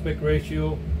 16:10 aspect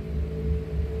ratio.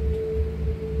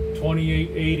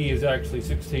 2880 is actually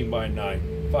 16:9,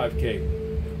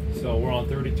 5K. So we're on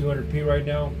 3200p right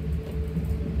now.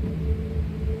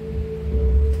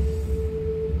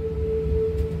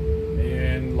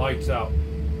 And lights out.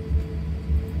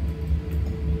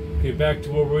 Okay, back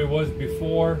to where we was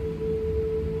before.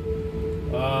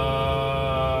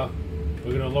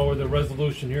 We're gonna lower the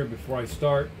resolution here before I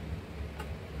start.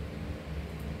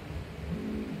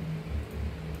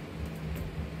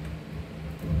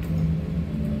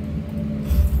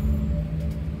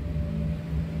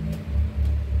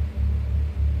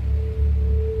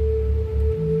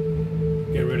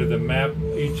 Get rid of the map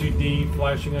HUD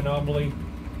flashing anomaly.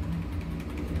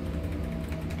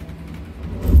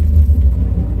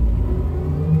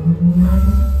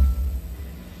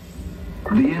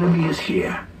 The enemy is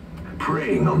here,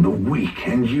 preying on the weak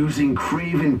and using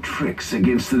craven tricks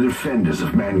against the defenders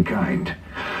of mankind.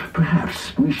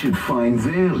 Perhaps we should find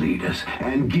their leaders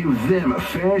and give them a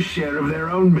fair share of their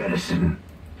own medicine.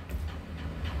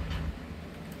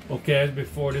 Okay, as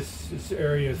before, this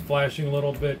area is flashing a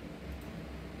little bit.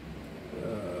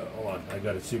 Hold on, I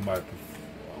gotta see my... Oh,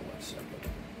 1 second.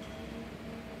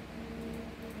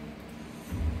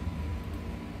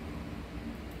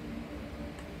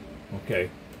 Okay,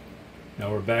 now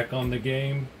we're back on the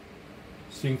game.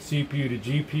 Sync CPU to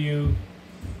GPU.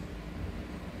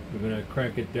 We're gonna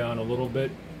crank it down a little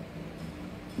bit.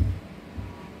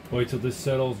 Wait till this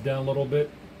settles down a little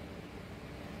bit.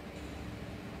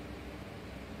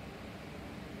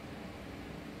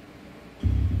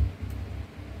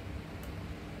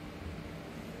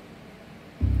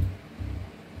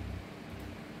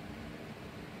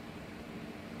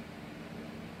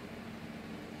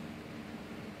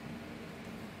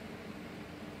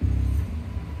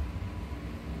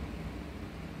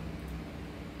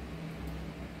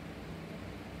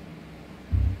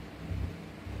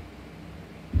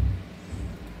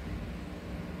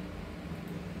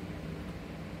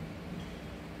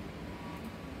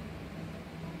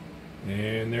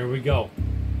 And there we go.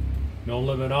 No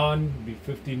limit on, be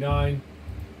 59.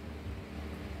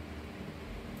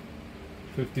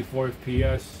 54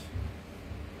 FPS.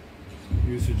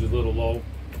 Usage a little low.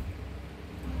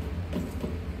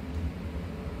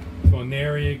 So in the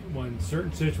area, when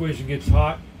certain situation gets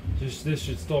hot, this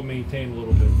should still maintain a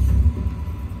little bit.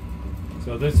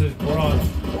 So this is, we're on.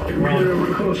 Imperial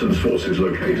reconnaissance forces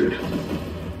located.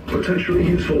 Potentially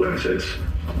useful assets,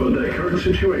 but their current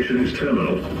situation is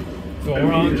terminal. So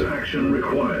we're on, immediate action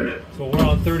required. So we're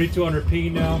on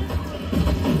 3200p now.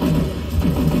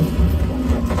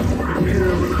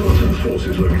 Imperial reconnaissance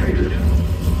forces located.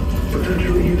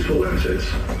 Potentially useful assets,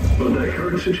 but their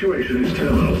current situation is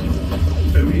terminal.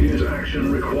 Immediate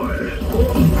action required.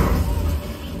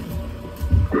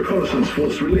 Reconnaissance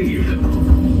force relieved.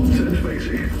 Send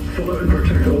basic. Follow and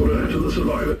protect order to the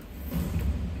survivor.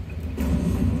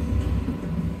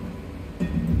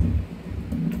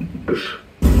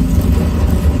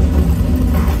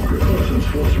 Reconnaissance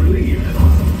force relieved.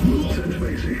 Send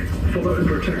basic. Follow and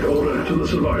protect order to the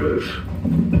survivors.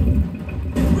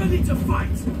 Ready to fight!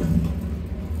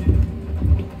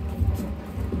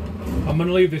 I'm going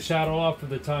to leave the shadow off for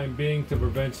the time being to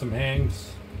prevent some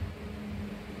hangs.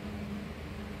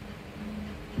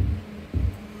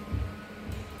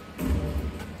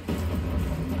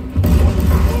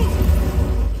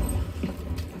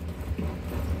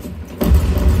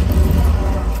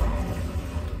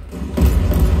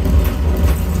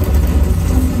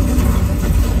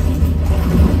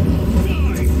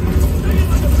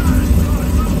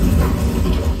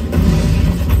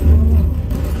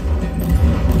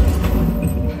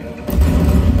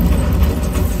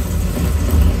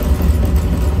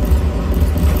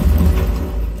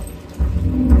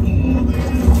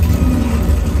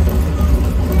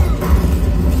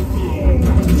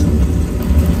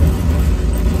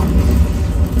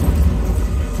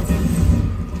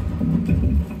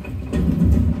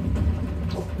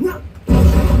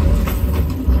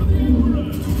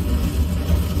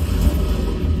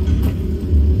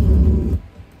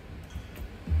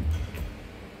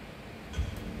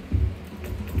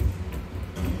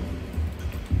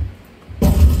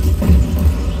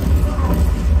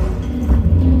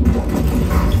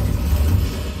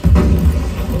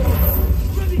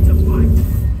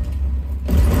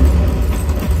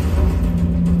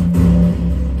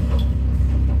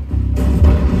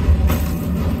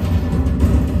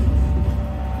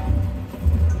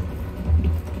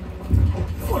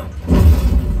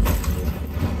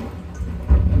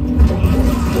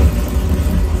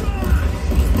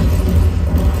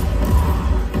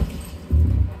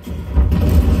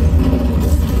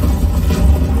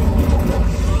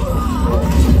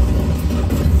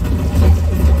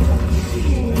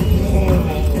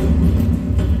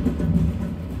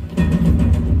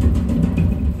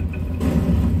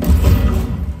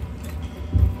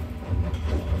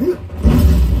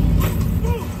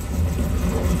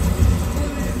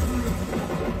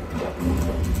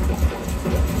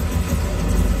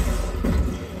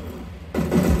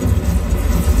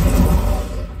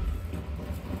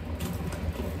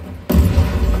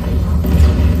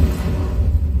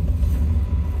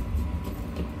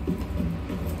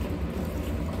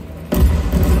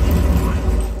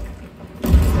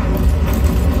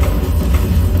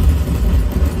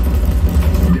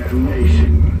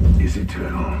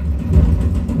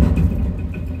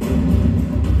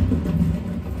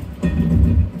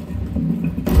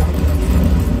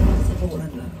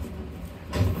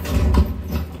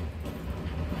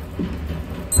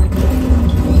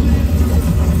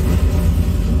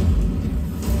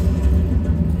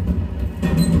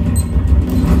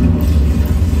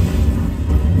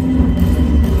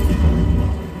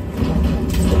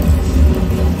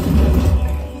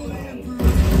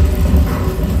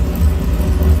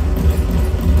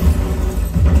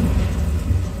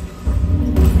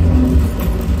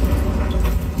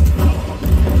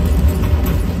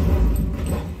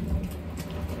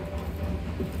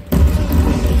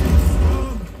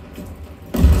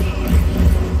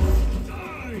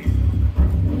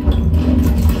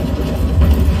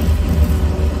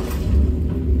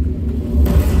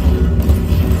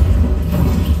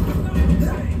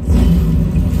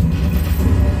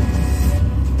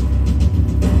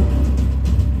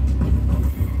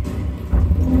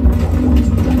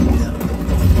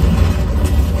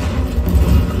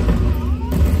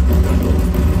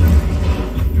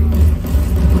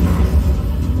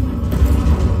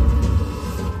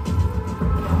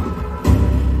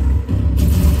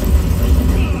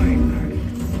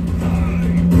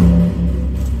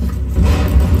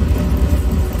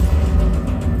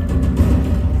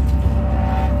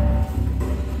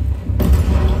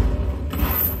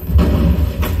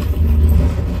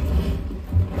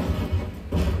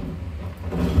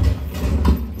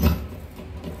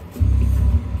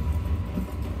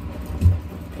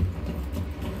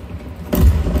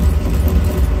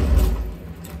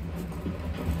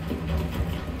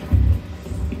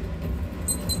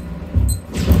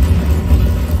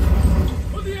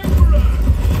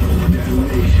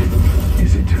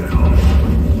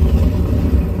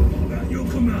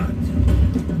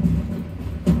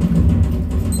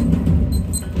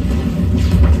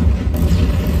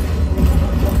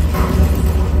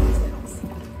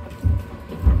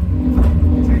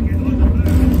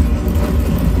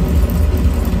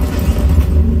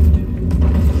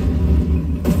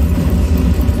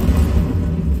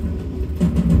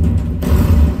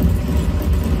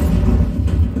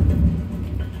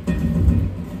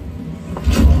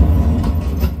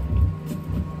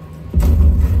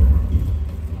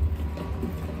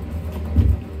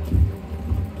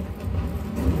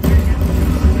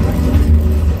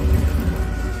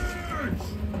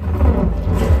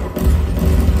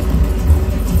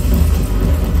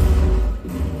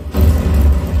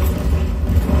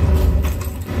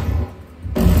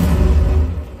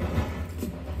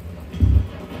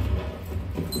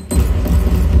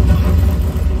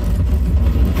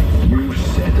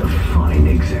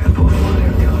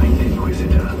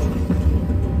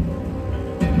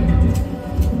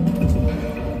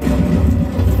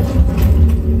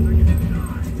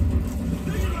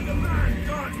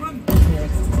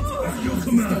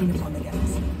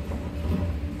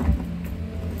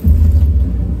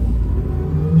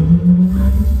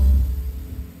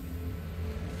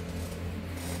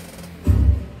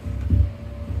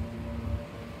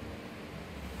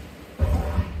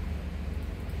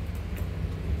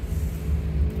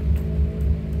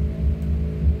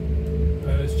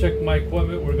 check my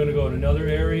equipment. We're going to go in another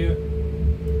area.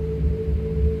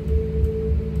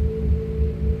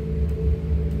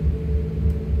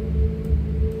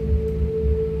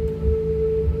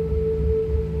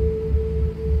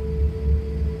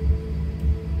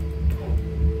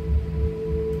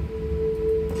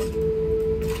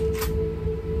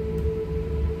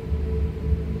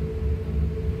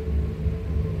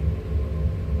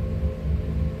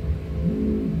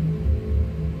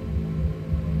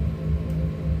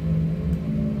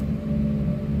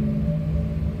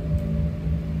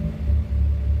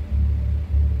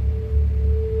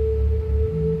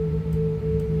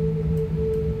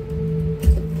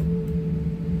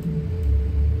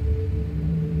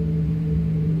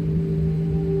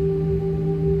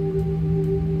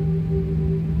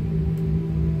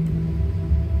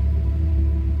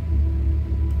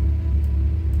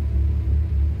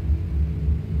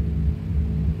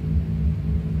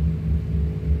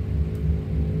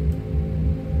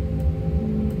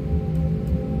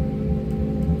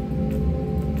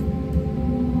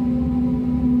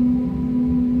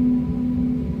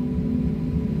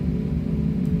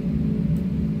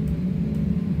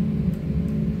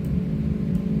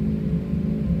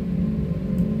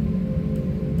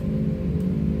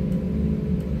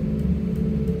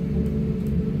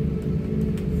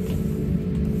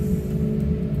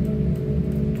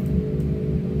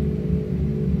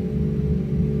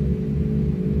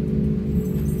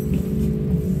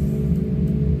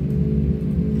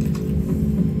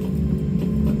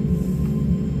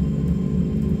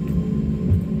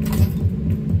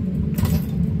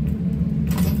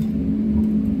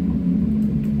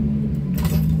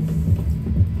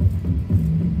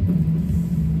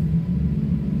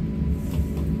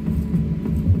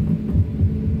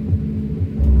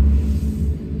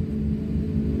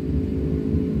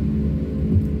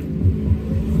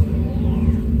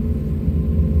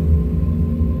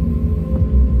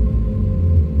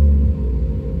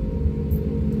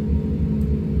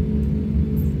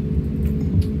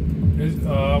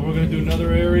 We're going to do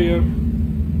another area,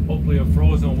 hopefully a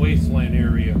frozen wasteland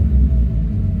area.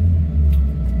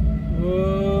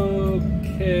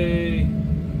 Okay.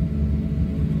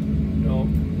 No.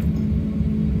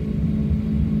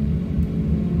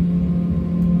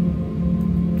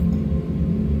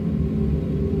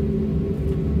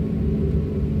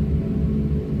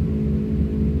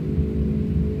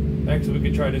 Actually, we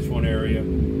could try this one area.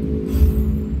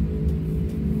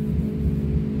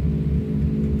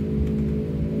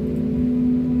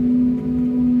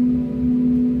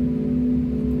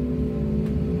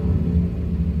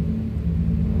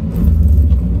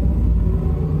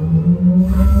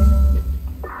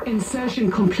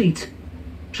 Insertion complete.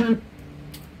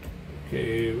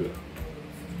 Okay,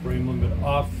 frame limit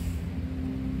off.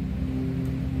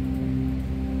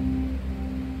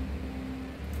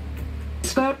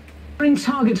 Transferring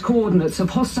target coordinates of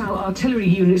hostile artillery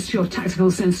units to your tactical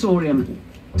sensorium.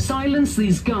 Silence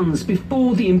these guns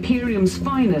before the Imperium's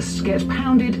finest get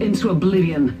pounded into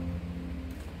oblivion.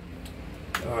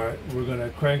 Alright, we're gonna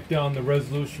crank down the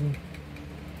resolution.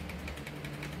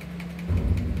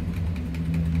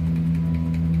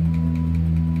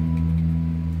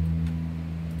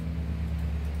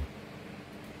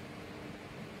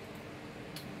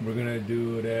 We're gonna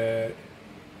do it at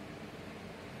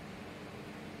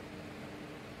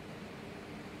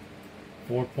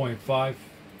 4.5.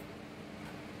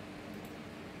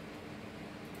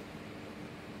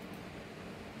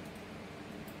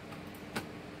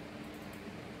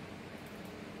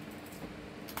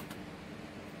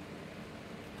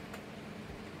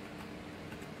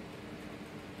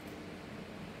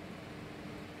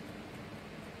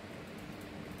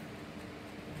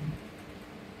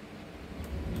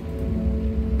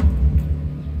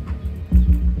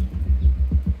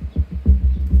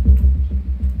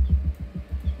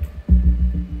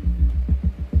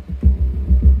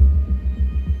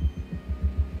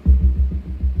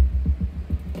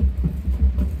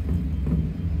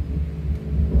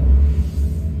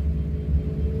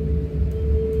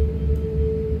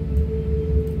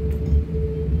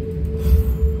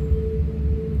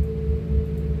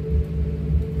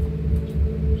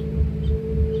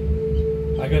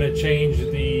 I gotta change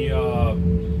the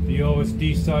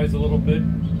OSD size a little bit.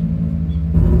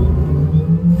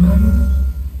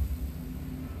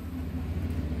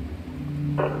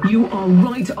 You are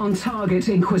right on target,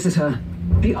 Inquisitor.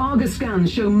 The Argus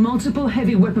scans show multiple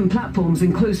heavy weapon platforms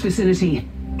in close vicinity,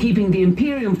 keeping the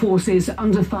Imperium forces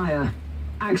under fire.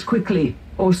 Act quickly,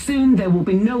 or soon there will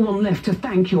be no one left to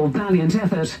thank your valiant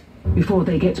effort, before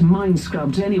they get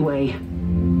mind-scrubbed anyway.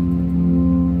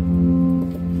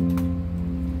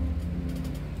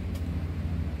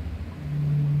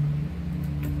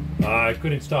 I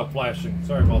couldn't stop flashing.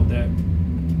 Sorry about that.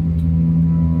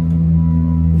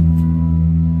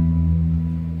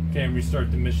 Can't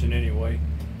restart the mission anyway.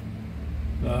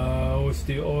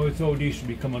 It's OD should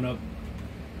be coming up.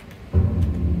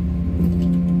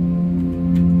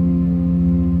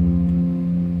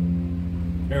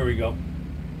 There we go.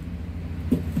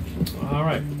 All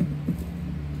right.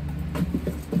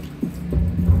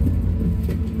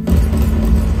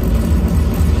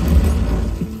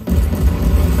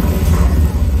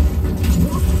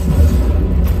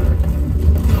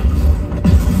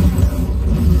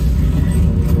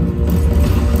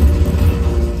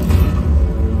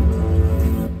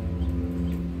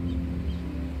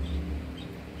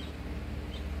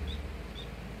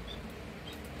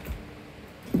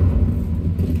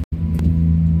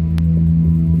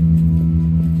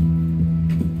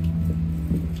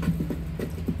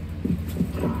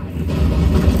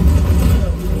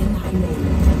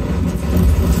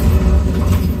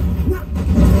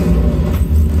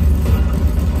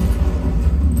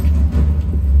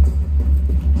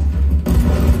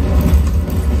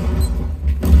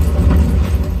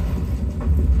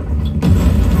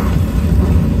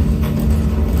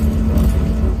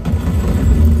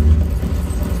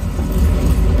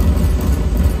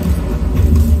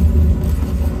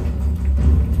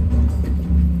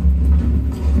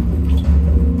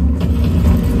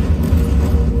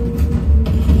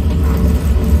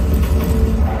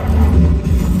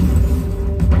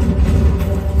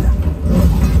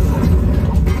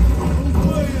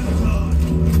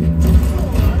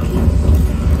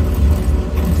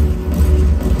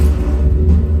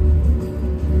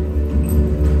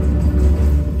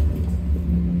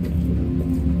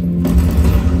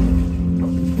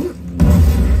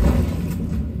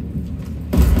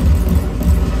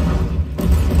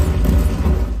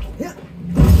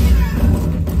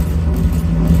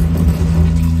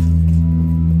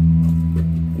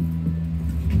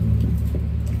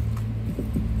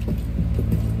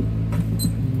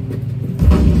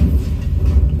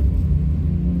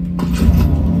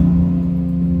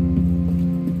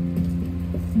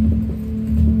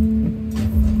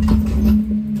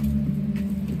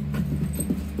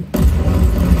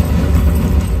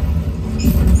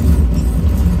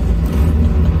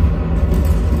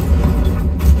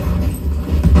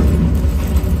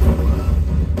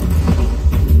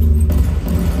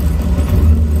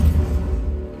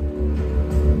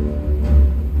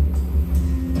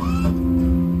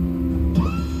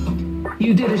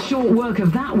 You did a short work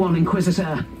of that one,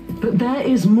 Inquisitor, but there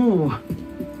is more.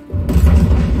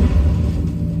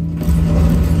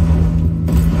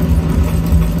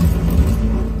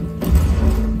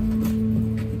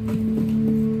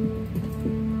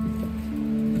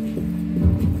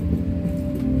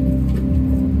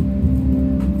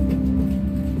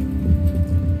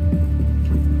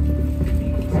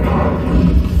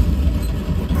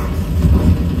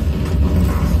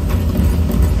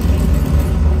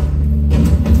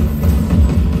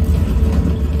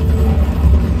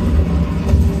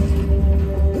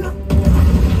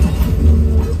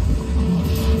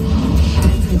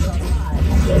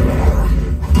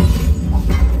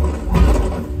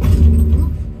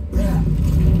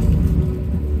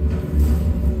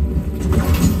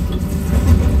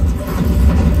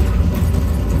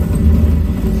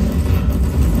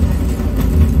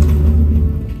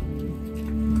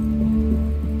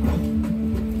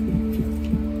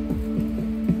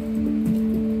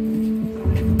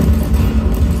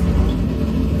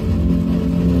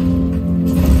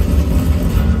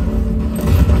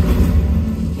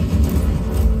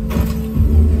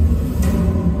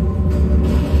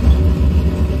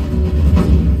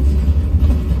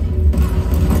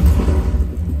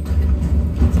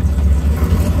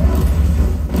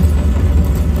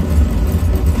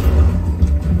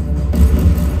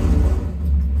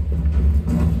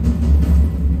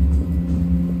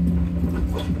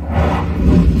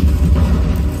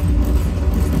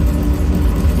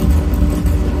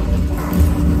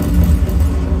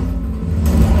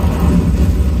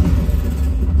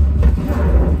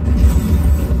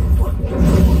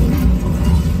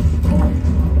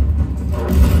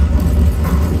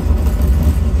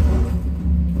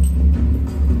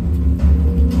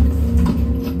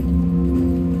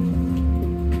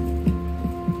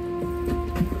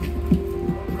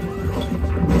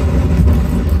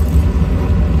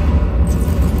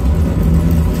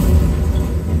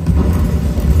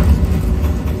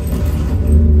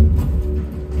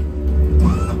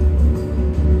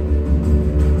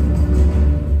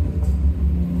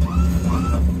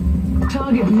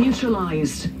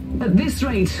 Neutralized. At this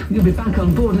rate, you'll be back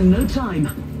on board in no time.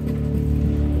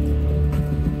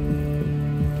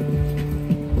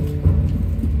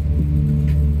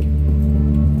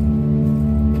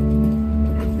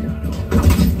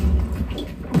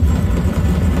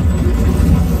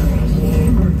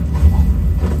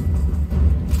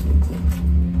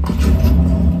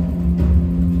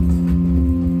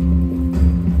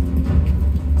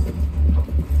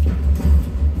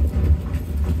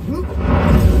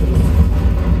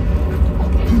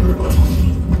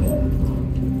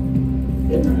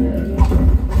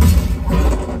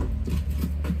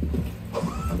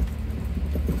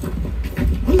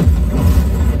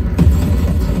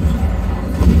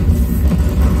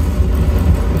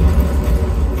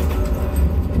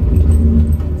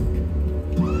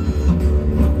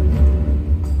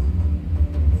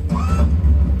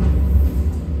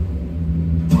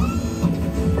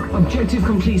 Objective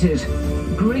completed.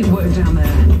 Great work down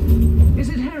there. Is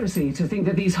it heresy to think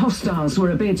that these hostiles were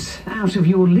a bit out of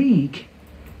your league?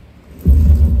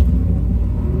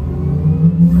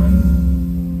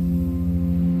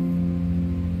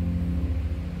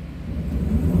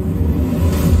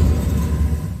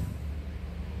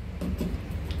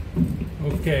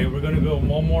 Okay, we're going to go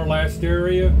one more last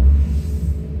area.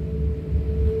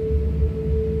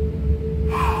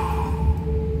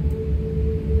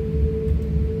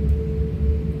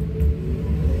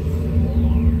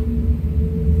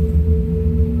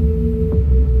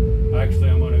 Actually,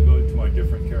 I'm going to go to my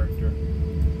different character.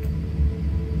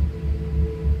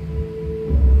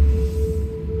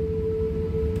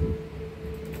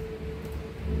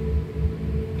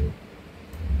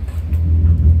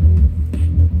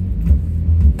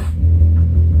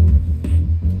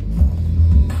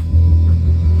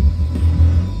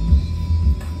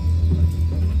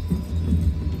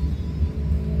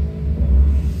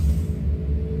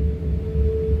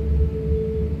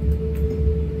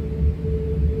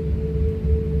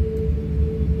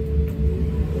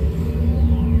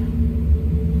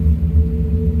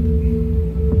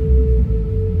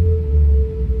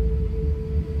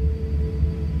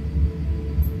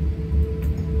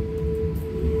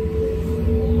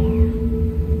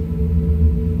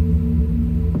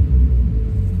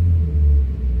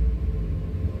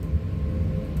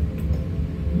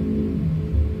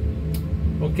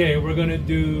 Okay, we're going to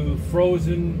do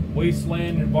frozen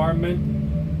wasteland environment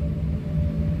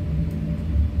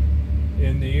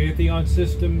in the Atheon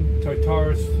system,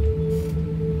 Tartarus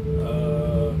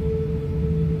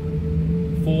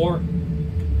 4.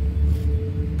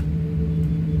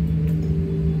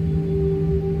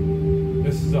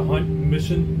 This is a hunt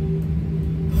mission.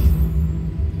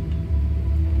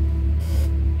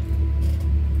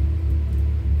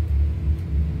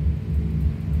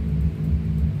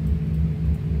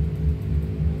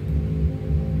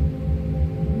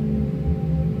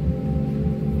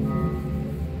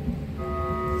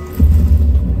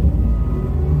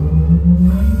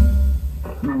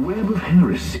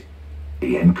 Heresy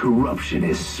and corruption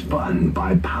is spun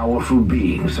by powerful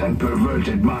beings and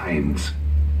perverted minds.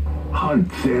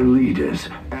 Hunt their leaders,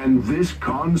 and this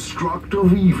construct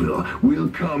of evil will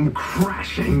come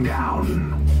crashing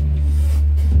down.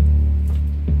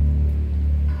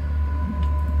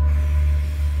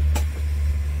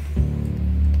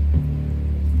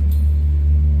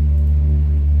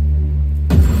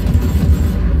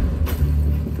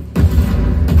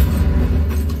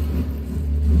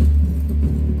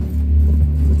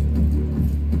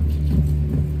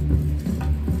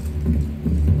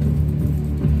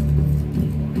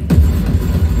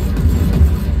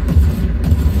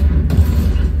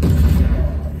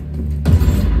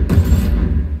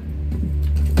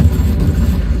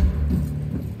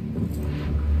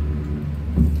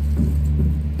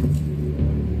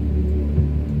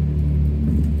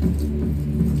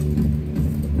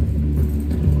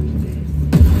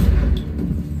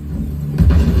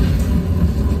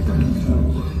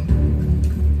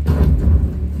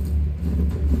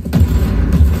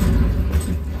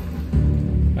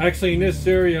 Actually, in this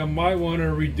area, I might want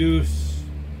to reduce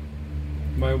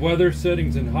my weather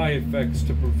settings and high effects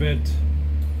to prevent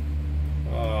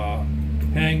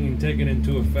hanging taken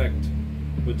into effect,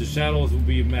 but the shadows will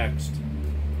be maxed.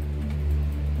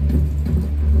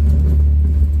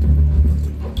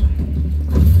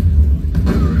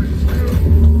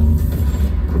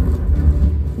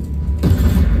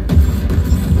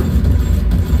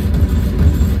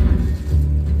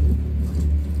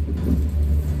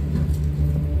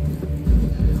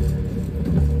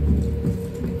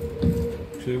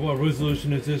 What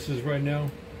resolution is this right now?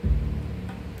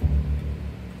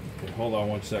 Okay, hold on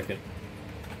 1 second.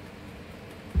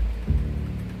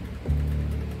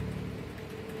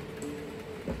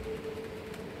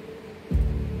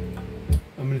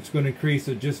 I'm just going to increase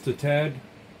it just a tad.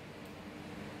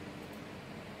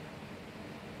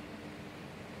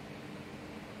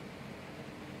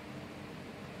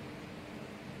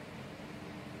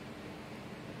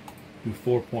 Do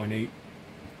 4.8.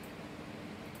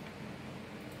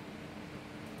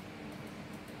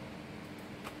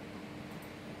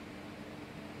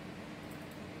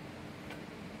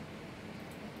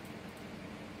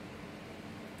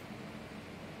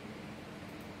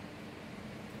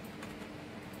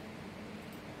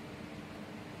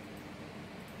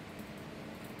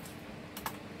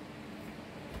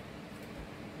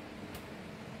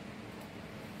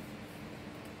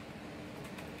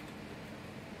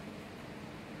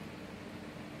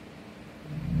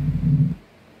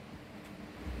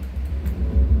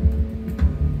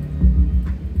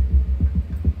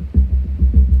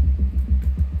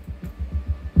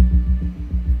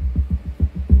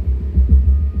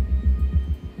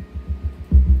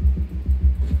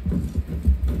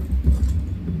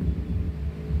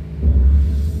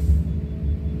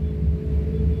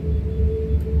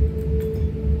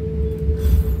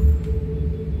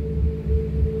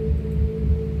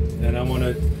 I'm going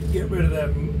to get rid of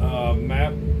that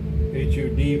map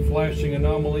HUD flashing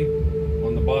anomaly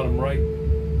on the bottom right.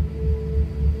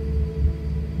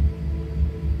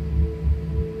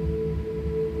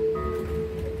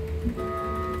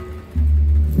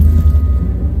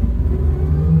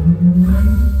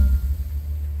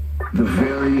 The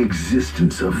very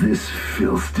existence of this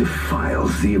filth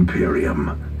defiles the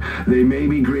Imperium. They may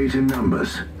be great in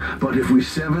numbers, but if we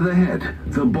sever the head,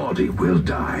 the body will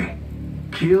die.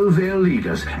 Kill their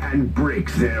leaders and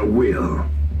break their will.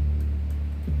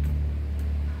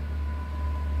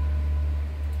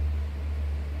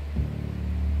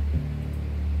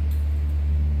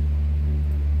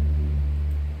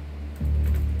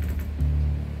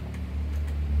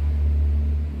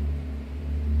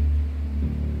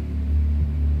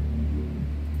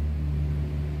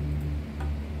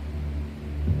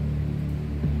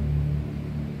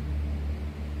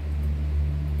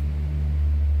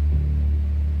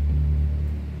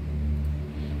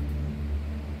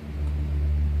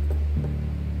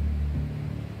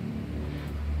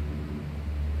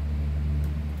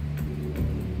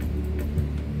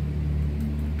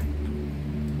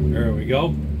 There we go.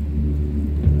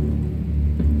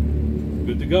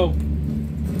 Good to go.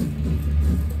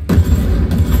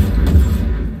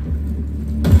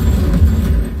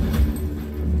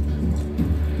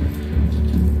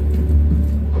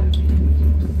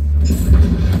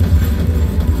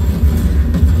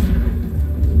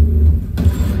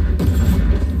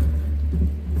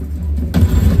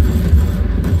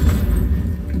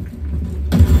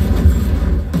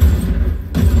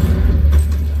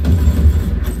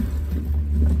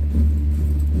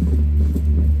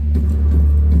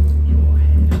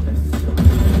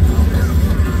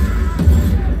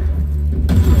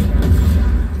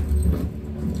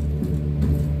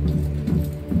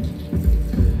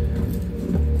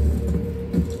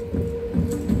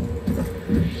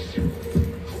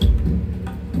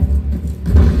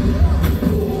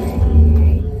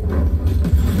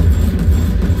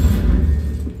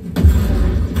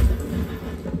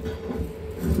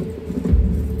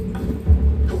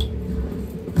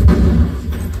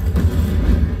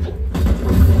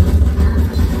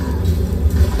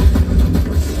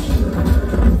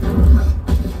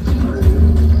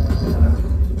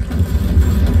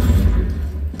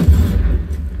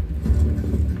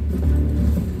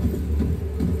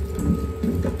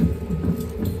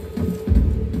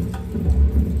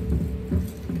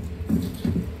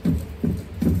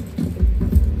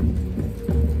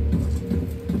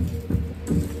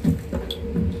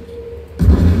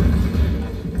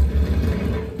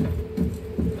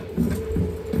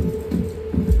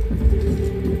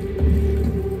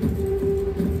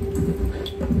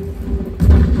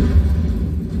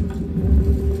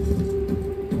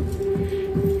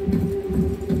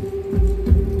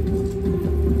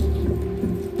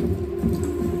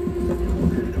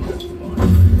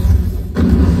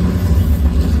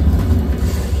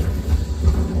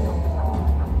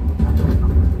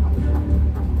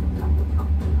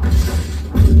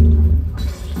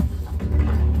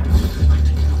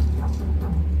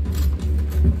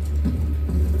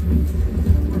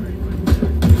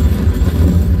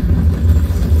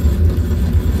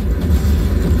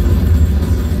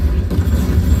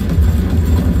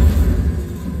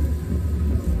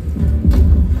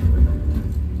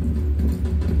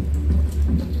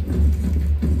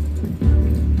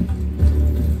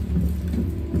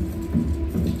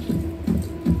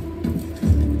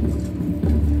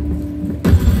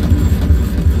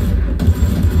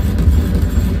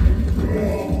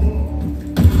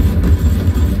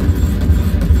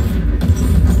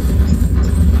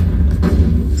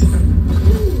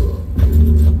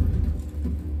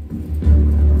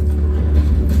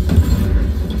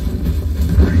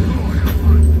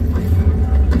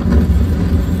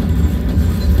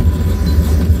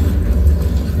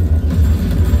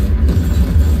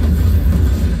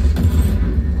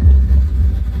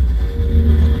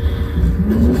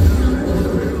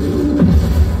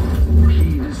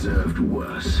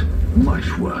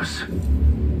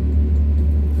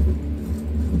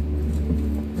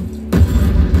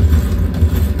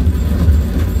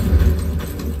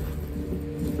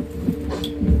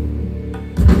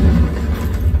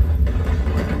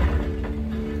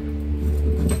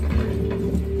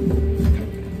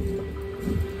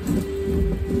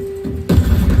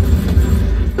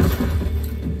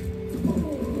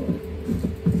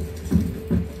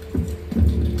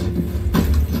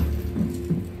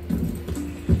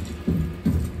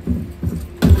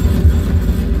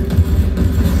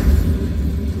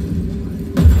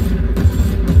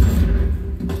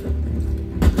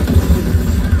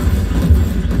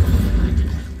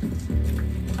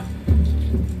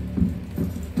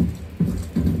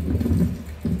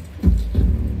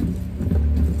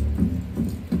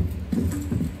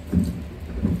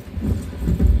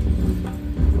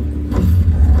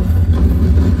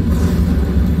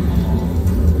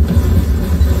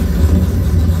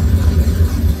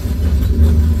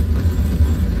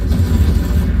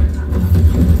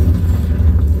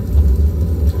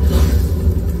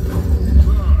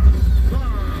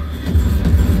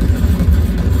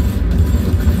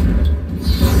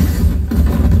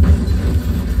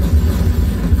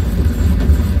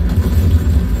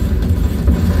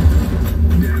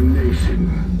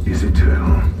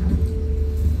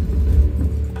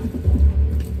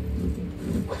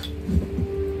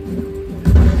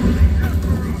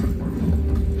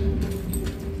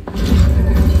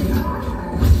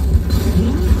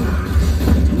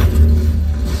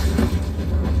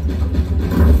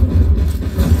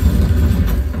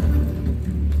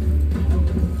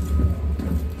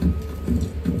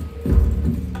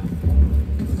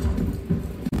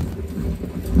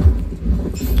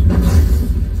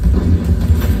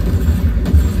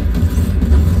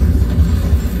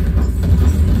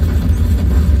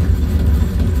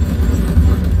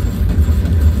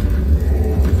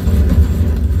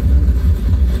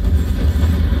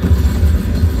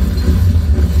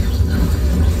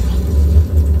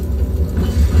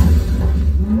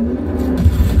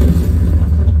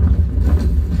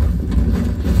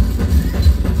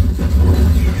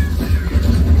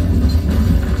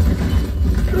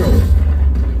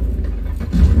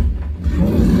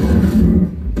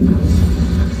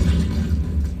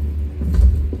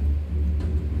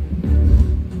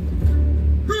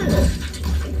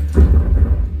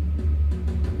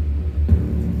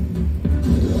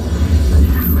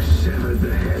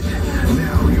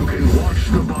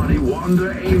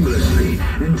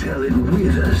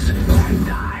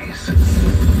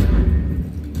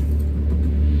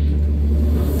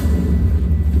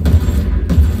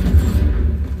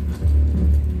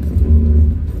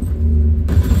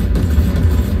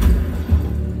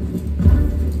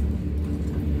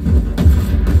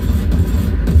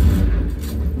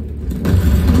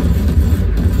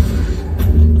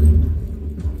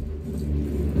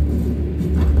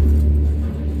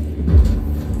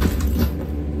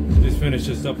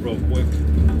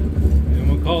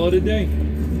 it a day.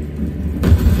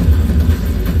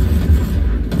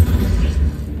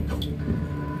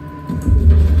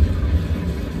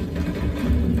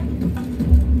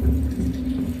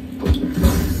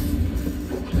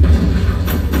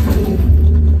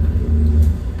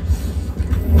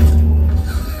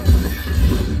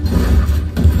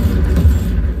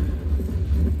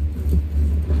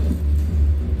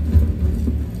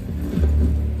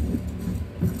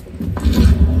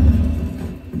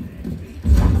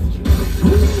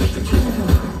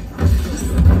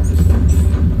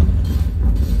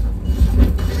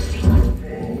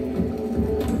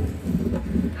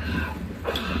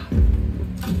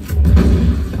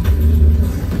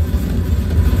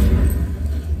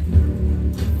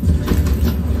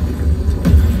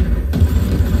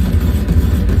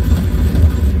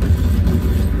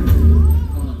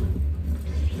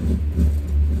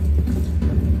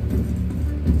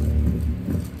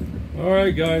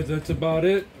 Alright guys, that's about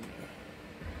it.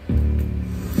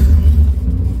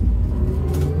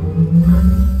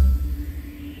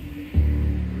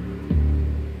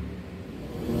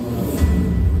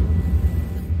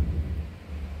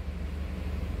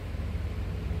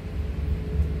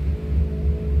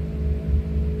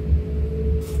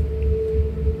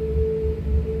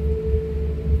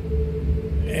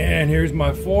 And here's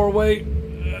my 4-weight.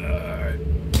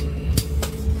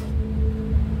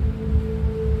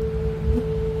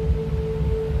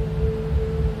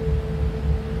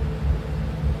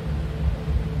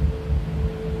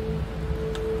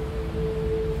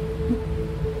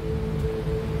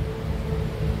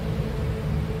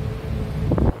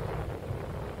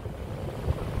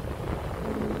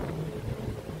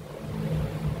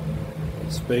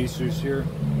 Spacers here.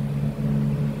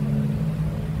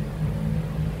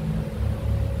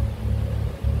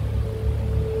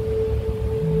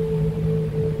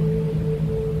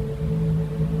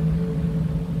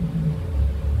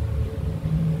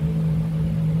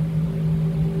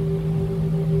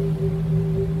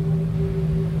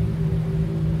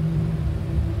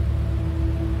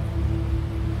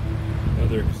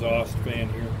 Another exhaust fan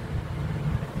here.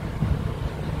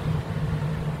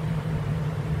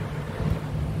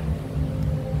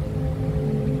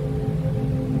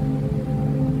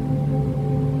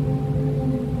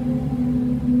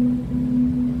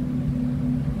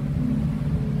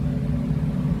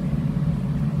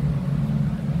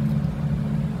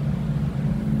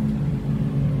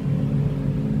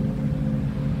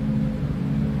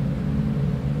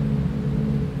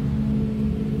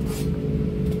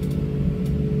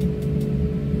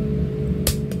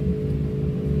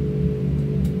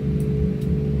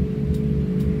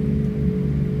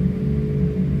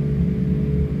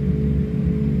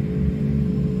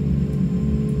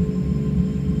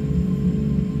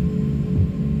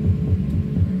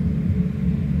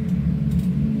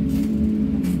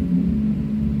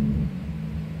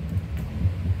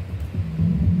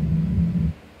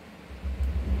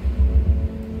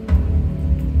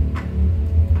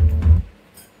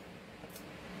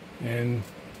 And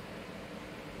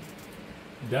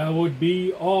that would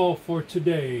be all for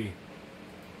today.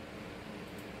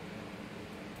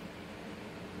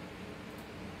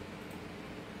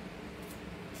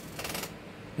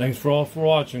 Thanks for all for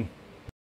watching.